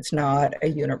into. It's not a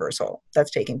universal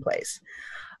that's taking place.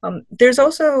 There's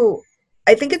also,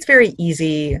 I think it's very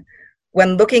easy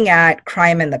when looking at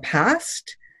crime in the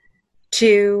past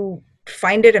to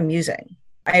find it amusing.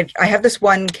 I have this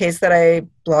one case that I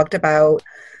blogged about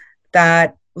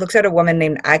that looks at a woman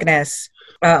named Agnes.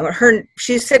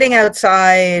 She's sitting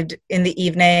outside in the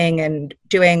evening and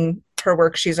doing her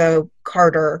work. She's a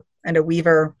carter and a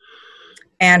weaver.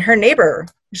 And her neighbor,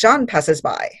 Jean, passes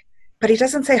by, but he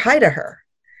doesn't say hi to her.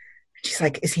 She's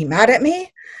like, is he mad at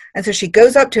me? And so she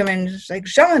goes up to him and she's like,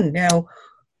 Jean,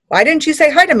 why didn't you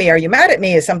say hi to me? Are you mad at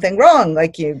me? Is something wrong?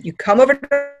 Like you come over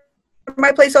to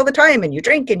my place all the time and you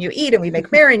drink and you eat and we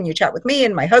make merry and you chat with me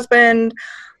and my husband.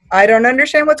 I don't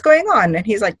understand what's going on. And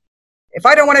he's like, if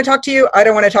I don't want to talk to you, I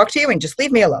don't want to talk to you, and just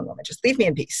leave me alone, woman. Just leave me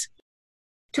in peace.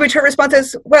 To which her response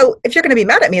is, well, if you're going to be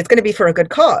mad at me, it's going to be for a good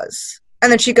cause. And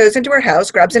then she goes into her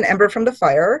house, grabs an ember from the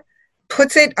fire,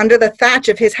 puts it under the thatch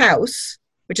of his house,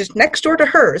 which is next door to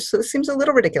hers, so this seems a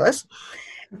little ridiculous,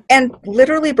 and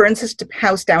literally burns his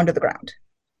house down to the ground.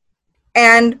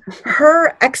 And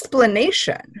her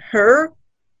explanation, her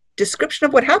description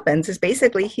of what happens is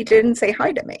basically, he didn't say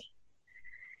hi to me.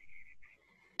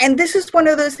 And this is one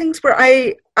of those things where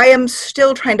I am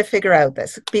still trying to figure out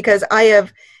this, because I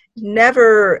have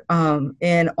never,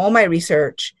 in all my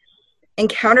research,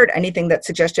 encountered anything that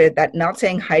suggested that not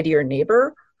saying hi to your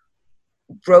neighbor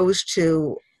rose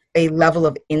to a level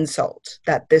of insult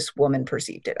that this woman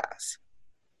perceived it as.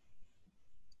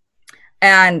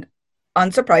 And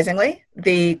unsurprisingly,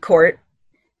 the court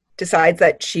decides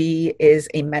that she is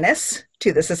a menace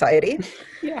to the society.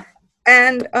 Yeah.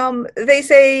 And they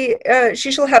say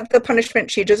she shall have the punishment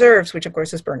she deserves, which of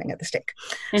course is burning at the stake.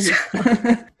 So,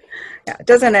 Mm-hmm. yeah, it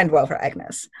doesn't end well for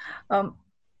Agnes.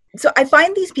 So I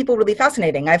find these people really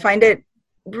fascinating. I find it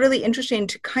really interesting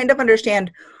to kind of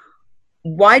understand,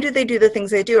 why do they do the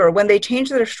things they do? Or when they change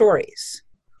their stories,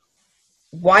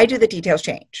 why do the details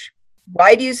change?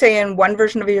 Why do you say in one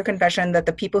version of your confession that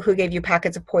the people who gave you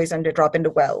packets of poison to drop into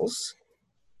wells,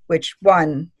 which,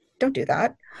 one, don't do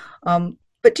that.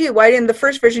 But two, why in the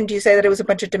first version do you say that it was a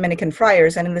bunch of Dominican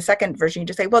friars? And in the second version, you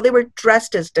just say, well, they were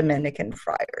dressed as Dominican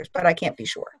friars, but I can't be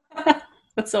sure.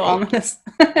 That's so Right? ominous.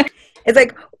 It's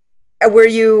like, were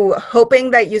you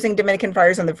hoping that using Dominican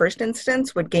friars in the first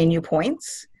instance would gain you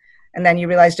points? And then you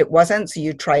realized it wasn't, so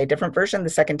you try a different version the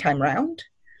second time round?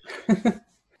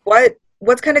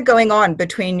 What's kind of going on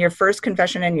between your first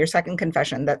confession and your second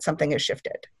confession that something has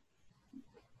shifted?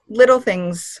 Little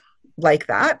things like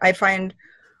that I find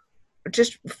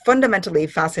just fundamentally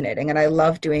fascinating, and I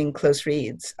love doing close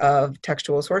reads of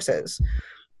textual sources.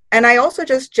 And I also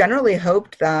just generally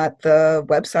hoped that the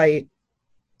website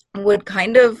would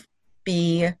kind of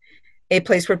be a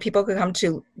place where people could come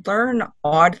to learn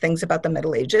odd things about the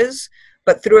Middle Ages,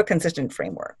 but through a consistent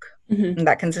framework. Mm-hmm. And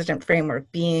that consistent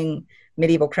framework being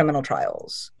medieval criminal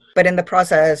trials. But in the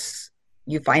process,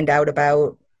 you find out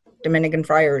about Dominican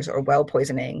friars or well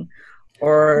poisoning,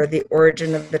 or the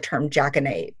origin of the term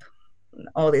jackanape,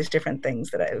 all these different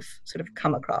things that I've sort of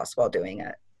come across while doing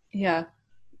it. Yeah,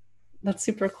 that's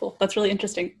super cool. That's really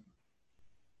interesting.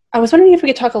 I was wondering if we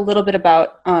could talk a little bit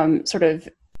about sort of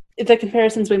the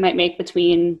comparisons we might make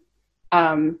between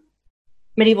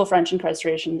medieval French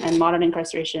incarceration and modern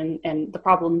incarceration, and the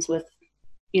problems with,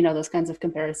 those kinds of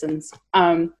comparisons.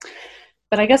 But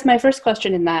I guess my first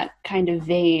question in that kind of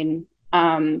vein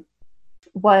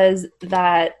was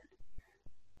that,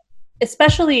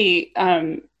 especially,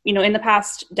 in the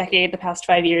past decade, the past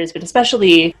 5 years, but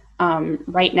especially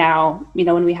right now,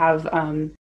 when we have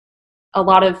a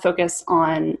lot of focus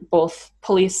on both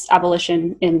police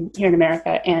abolition here in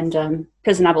America and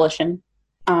prison abolition,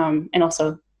 and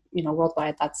also,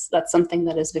 worldwide, that's something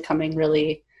that is becoming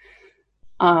really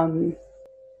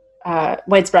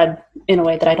widespread in a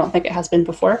way that I don't think it has been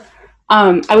before.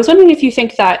 I was wondering if you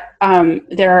think that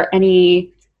there are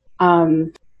any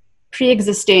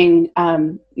pre-existing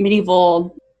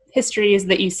medieval histories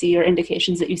that you see, or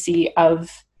indications that you see of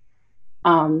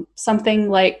something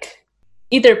like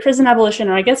either prison abolition,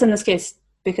 or I guess in this case,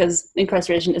 because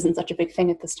incarceration isn't such a big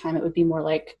thing at this time, it would be more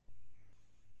like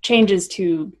changes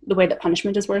to the way that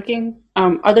punishment is working.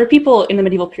 Are there people in the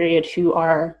medieval period who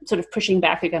are sort of pushing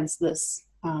back against this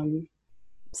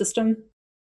system?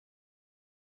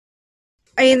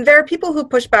 I mean, there are people who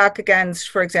push back against,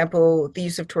 for example, the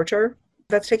use of torture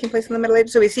that's taking place in the Middle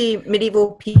Ages. So we see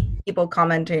medieval people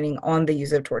commenting on the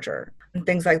use of torture and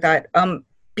things like that.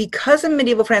 Because in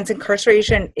medieval France,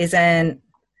 incarceration isn't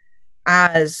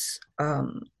as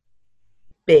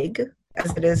big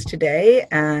as it is today,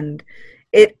 and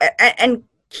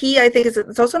key, I think, is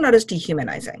it's also not as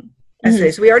dehumanizing as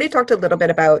today. So we already talked a little bit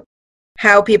about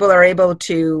how people are able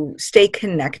to stay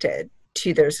connected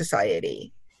to their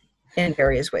society in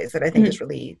various ways that I think is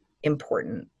really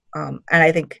important. And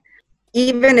I think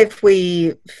even if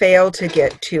we fail to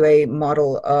get to a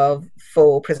model of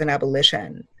full prison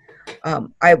abolition,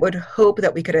 I would hope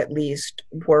that we could at least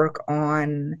work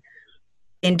on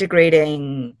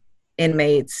integrating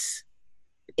inmates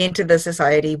into the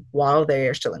society while they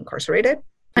are still incarcerated.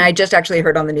 And I just actually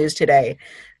heard on the news today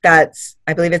that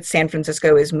I believe it's San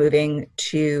Francisco is moving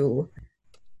to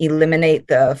eliminate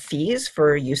the fees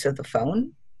for use of the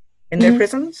phone in their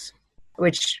prisons,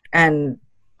 which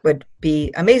would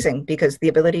be amazing, because the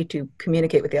ability to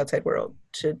communicate with the outside world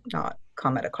should not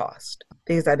come at a cost,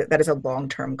 because that is a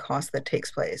long-term cost that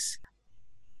takes place.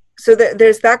 So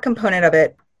there's that component of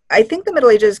it. I think the Middle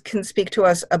Ages can speak to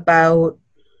us about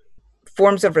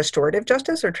forms of restorative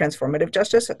justice or transformative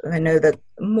justice. I know that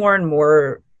more and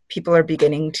more people are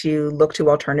beginning to look to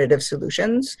alternative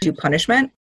solutions to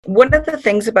punishment. One of the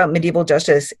things about medieval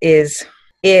justice is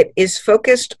it is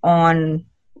focused on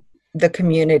the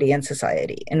community and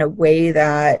society in a way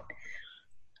that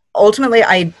ultimately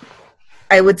I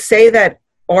would say that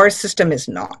our system is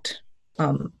not.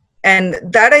 And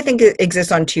that, I think,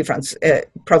 exists on two fronts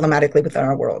problematically within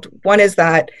our world. One is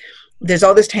that there's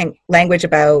all this language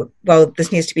about, well,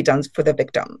 this needs to be done for the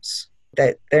victims,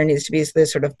 that there needs to be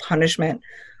this sort of punishment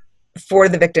for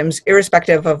the victims,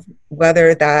 irrespective of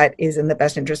whether that is in the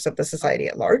best interest of the society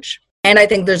at large. And I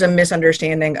think there's a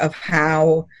misunderstanding of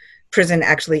how prison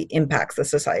actually impacts the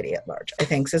society at large. I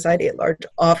think society at large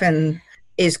often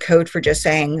is code for just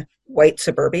saying white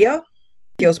suburbia,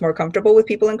 feels more comfortable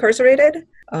with people incarcerated,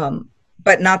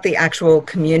 but not the actual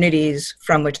communities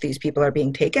from which these people are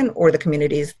being taken or the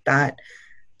communities that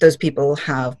those people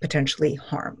have potentially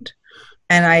harmed.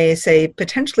 And I say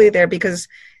potentially there because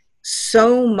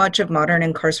so much of modern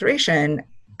incarceration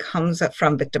comes up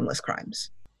from victimless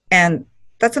crimes. And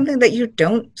that's something that you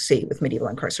don't see with medieval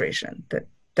incarceration, that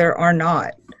there are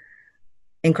not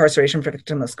incarceration for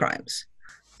victimless crimes.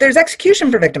 There's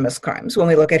execution for victimless crimes when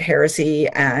we look at heresy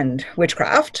and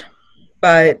witchcraft,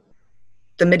 but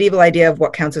the medieval idea of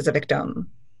what counts as a victim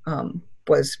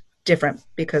was different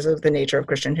because of the nature of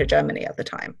Christian hegemony at the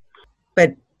time.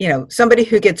 But, somebody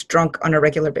who gets drunk on a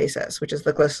regular basis, which is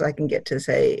the closest I can get to,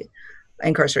 say,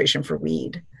 incarceration for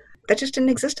weed, that just didn't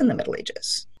exist in the Middle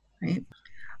Ages, right?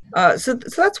 So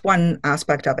that's one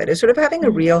aspect of it, is sort of having a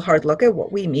real hard look at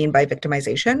what we mean by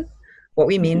victimization, what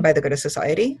we mean by the good of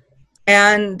society.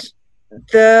 And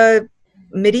the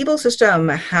medieval system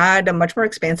had a much more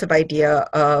expansive idea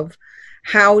of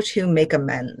how to make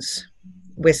amends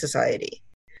with society.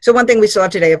 So one thing we still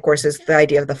have today, of course, is the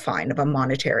idea of the fine, of a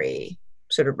monetary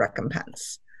sort of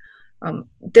recompense.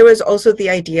 There was also the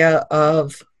idea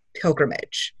of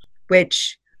pilgrimage,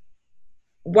 which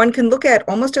one can look at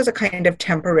almost as a kind of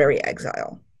temporary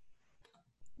exile,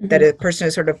 that a person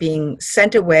is sort of being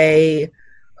sent away,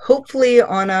 hopefully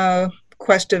on a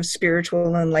quest of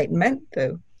spiritual enlightenment,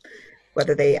 though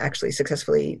whether they actually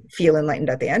successfully feel enlightened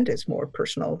at the end is more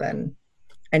personal than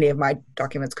any of my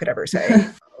documents could ever say.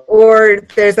 Or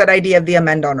there's that idea of the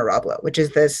amende honorable, which is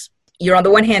this, you're on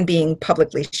the one hand being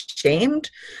publicly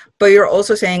shamed, but you're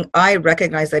also saying, I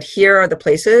recognize that here are the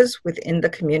places within the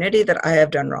community that I have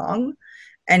done wrong,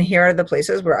 and here are the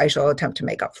places where I shall attempt to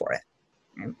make up for it.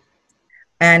 Right?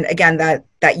 And again,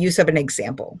 that use of an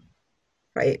example,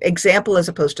 right? Example as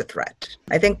opposed to threat.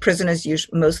 I think prison is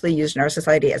mostly used in our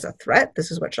society as a threat.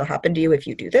 This is what shall happen to you if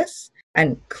you do this.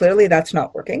 And clearly that's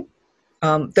not working.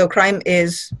 Though crime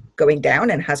is going down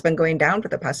and has been going down for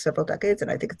the past several decades, and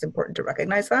I think it's important to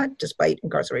recognize that, despite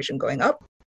incarceration going up.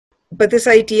 But this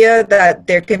idea that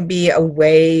there can be a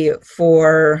way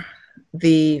for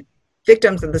the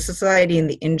victims of the society and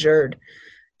the injured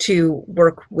to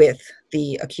work with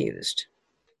the accused,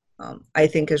 I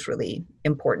think is really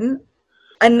important.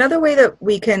 Another way that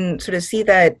we can sort of see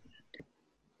that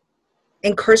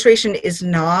incarceration is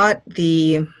not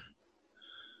the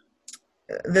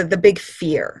big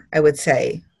fear, I would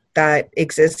say, that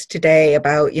exists today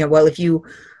about, well, if you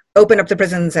open up the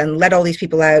prisons and let all these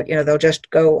people out, they'll just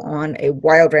go on a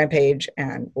wild rampage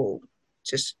and will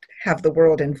just have the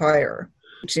world in fire,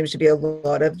 which seems to be a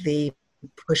lot of the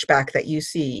pushback that you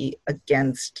see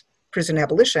against prison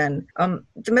abolition.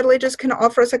 The Middle Ages can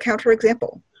offer us a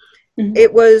counterexample.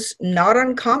 It was not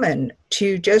uncommon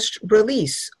to just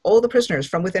release all the prisoners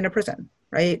from within a prison,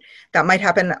 right? That might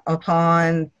happen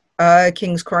upon a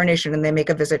king's coronation and they make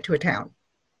a visit to a town,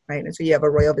 right? And so you have a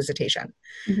royal visitation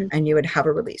and you would have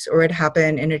a release, or it'd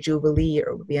happen in a jubilee,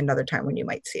 or it would be another time when you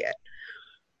might see it.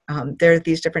 There are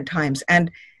these different times, and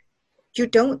you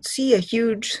don't see a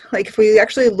huge, if we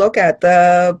actually look at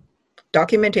the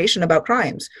documentation about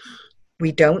crimes,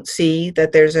 we don't see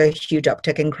that there's a huge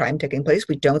uptick in crime taking place.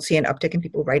 We don't see an uptick in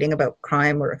people writing about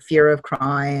crime or a fear of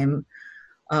crime.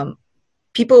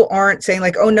 People aren't saying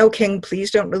oh no, king, please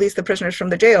don't release the prisoners from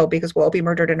the jail because we'll all be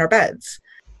murdered in our beds.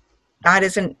 That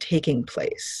isn't taking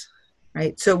place,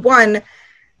 right? So one,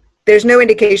 there's no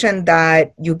indication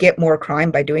that you get more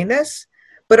crime by doing this,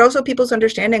 but also people's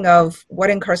understanding of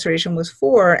what incarceration was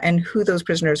for and who those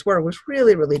prisoners were was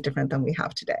really, really different than we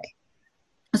have today.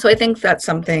 So I think that's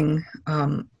something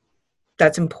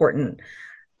that's important.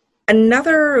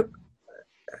 Another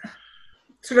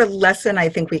sort of lesson I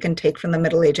think we can take from the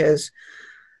Middle Ages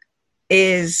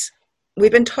is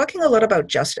we've been talking a lot about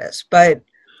justice, but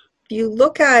if you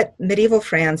look at medieval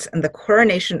France and the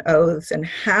coronation oaths and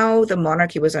how the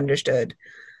monarchy was understood,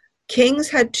 kings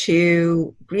had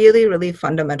two really, really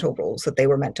fundamental roles that they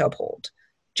were meant to uphold: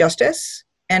 justice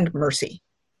and mercy.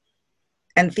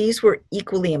 And these were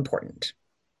equally important.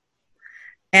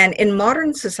 And in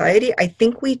modern society, I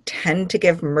think we tend to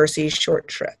give mercy short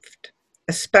shrift,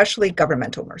 especially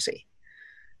governmental mercy,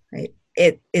 right?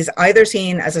 It is either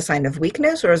seen as a sign of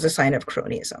weakness or as a sign of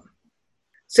cronyism.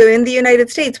 So in the United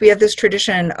States, we have this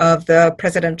tradition of the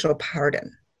presidential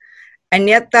pardon. And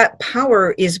yet that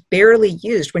power is barely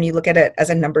used when you look at it as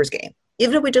a numbers game.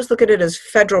 Even if we just look at it as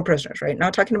federal prisoners, right?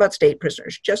 Not talking about state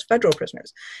prisoners, just federal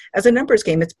prisoners. As a numbers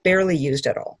game, it's barely used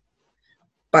at all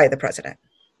by the president,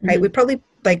 right? We probably,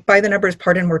 by the numbers,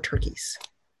 pardon more turkeys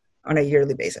on a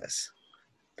yearly basis.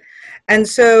 And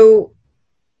so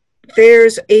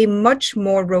there's a much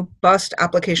more robust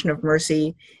application of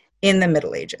mercy in the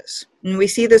Middle Ages. And we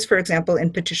see this, for example,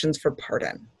 in petitions for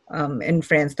pardon. In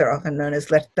France, they're often known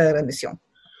as lettres de remission.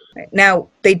 Now,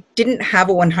 they didn't have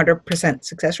a 100%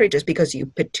 success rate. Just because you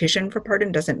petition for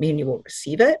pardon doesn't mean you will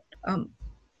receive it.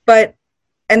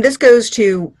 And this goes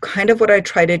to kind of what I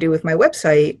try to do with my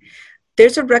website.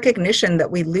 There's a recognition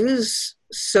that we lose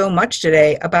so much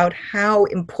today about how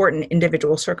important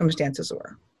individual circumstances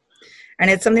were. And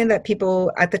it's something that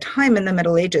people at the time in the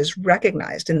Middle Ages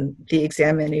recognized in the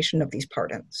examination of these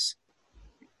pardons.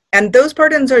 And those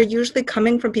pardons are usually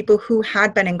coming from people who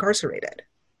had been incarcerated,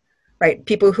 right?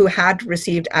 People who had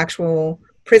received actual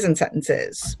prison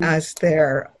sentences as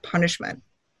their punishment.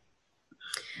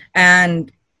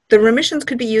 And the remissions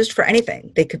could be used for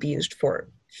anything. They could be used for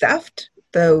theft,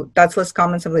 though that's less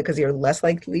common simply because you're less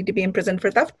likely to be imprisoned for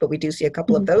theft, but we do see a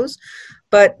couple of those.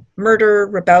 But murder,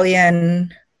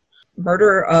 rebellion,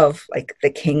 murder of like the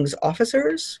king's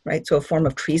officers, right? So a form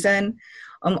of treason.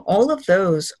 All of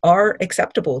those are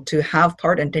acceptable to have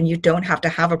pardoned, and you don't have to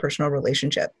have a personal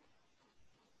relationship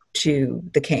to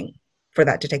the king for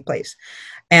that to take place.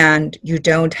 And you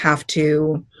don't have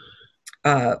to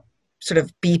sort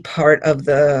of be part of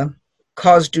the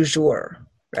cause du jour,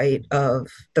 right, of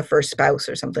the first spouse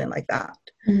or something like that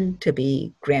to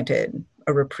be granted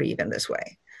a reprieve in this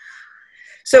way.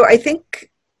 So I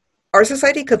think our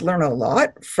society could learn a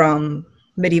lot from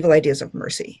medieval ideas of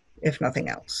mercy, if nothing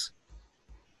else.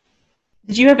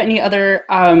 Did you have any other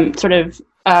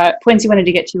points you wanted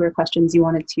to get to or questions you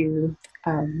wanted to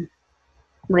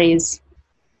raise?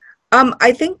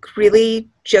 I think really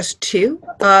just two.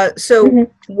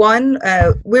 One,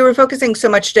 we were focusing so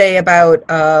much today about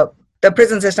the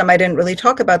prison system. I didn't really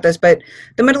talk about this, but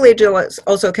the Middle Ages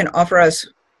also can offer us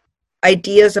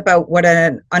ideas about what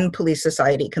an unpoliced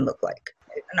society can look like.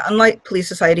 An unlike police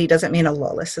society doesn't mean a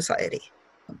lawless society.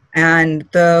 And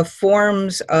the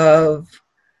forms of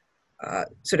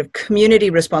sort of community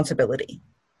responsibility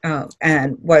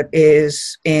and what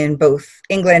is in both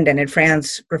England and in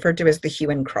France referred to as the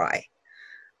hue and cry.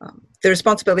 The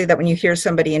responsibility that when you hear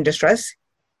somebody in distress,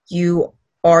 you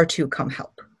are to come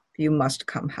help. You must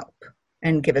come help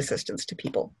and give assistance to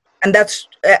people. And that's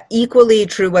equally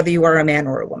true whether you are a man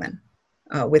or a woman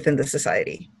within the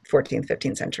society, 14th,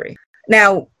 15th century.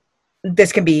 Now,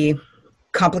 this can be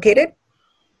complicated,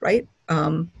 right?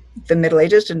 The Middle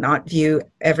Ages did not view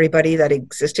everybody that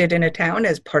existed in a town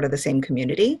as part of the same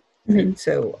community.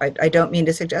 So I don't mean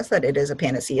to suggest that it is a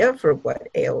panacea for what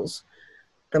ails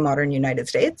the modern United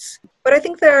States, but I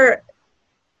think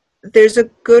there's a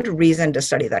good reason to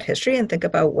study that history and think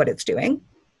about what it's doing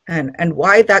and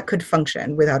why that could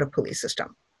function without a police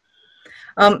system.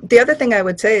 The other thing I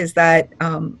would say is that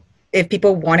if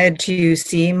people wanted to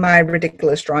see my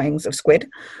ridiculous drawings of squid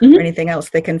or anything else,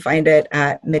 they can find it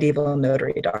at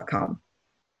medievalnotary.com.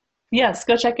 Yes,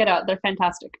 go check it out. They're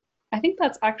fantastic. I think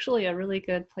that's actually a really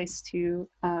good place to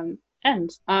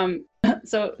end.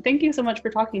 So thank you so much for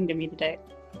talking to me today.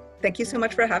 Thank you so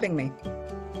much for having me.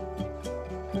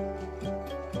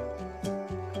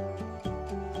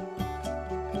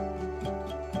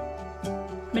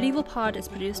 Medieval Pod is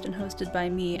produced and hosted by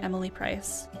me, Emily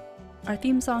Price. Our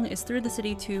theme song is Through the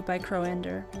City 2 by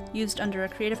Crowander, used under a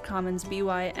Creative Commons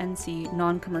BY-NC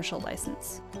non-commercial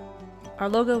license. Our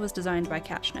logo was designed by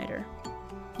Kat Schneider.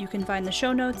 You can find the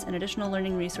show notes and additional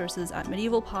learning resources at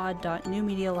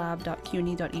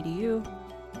medievalpod.newmedialab.cuny.edu,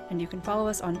 and you can follow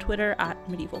us on Twitter at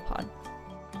medievalpod.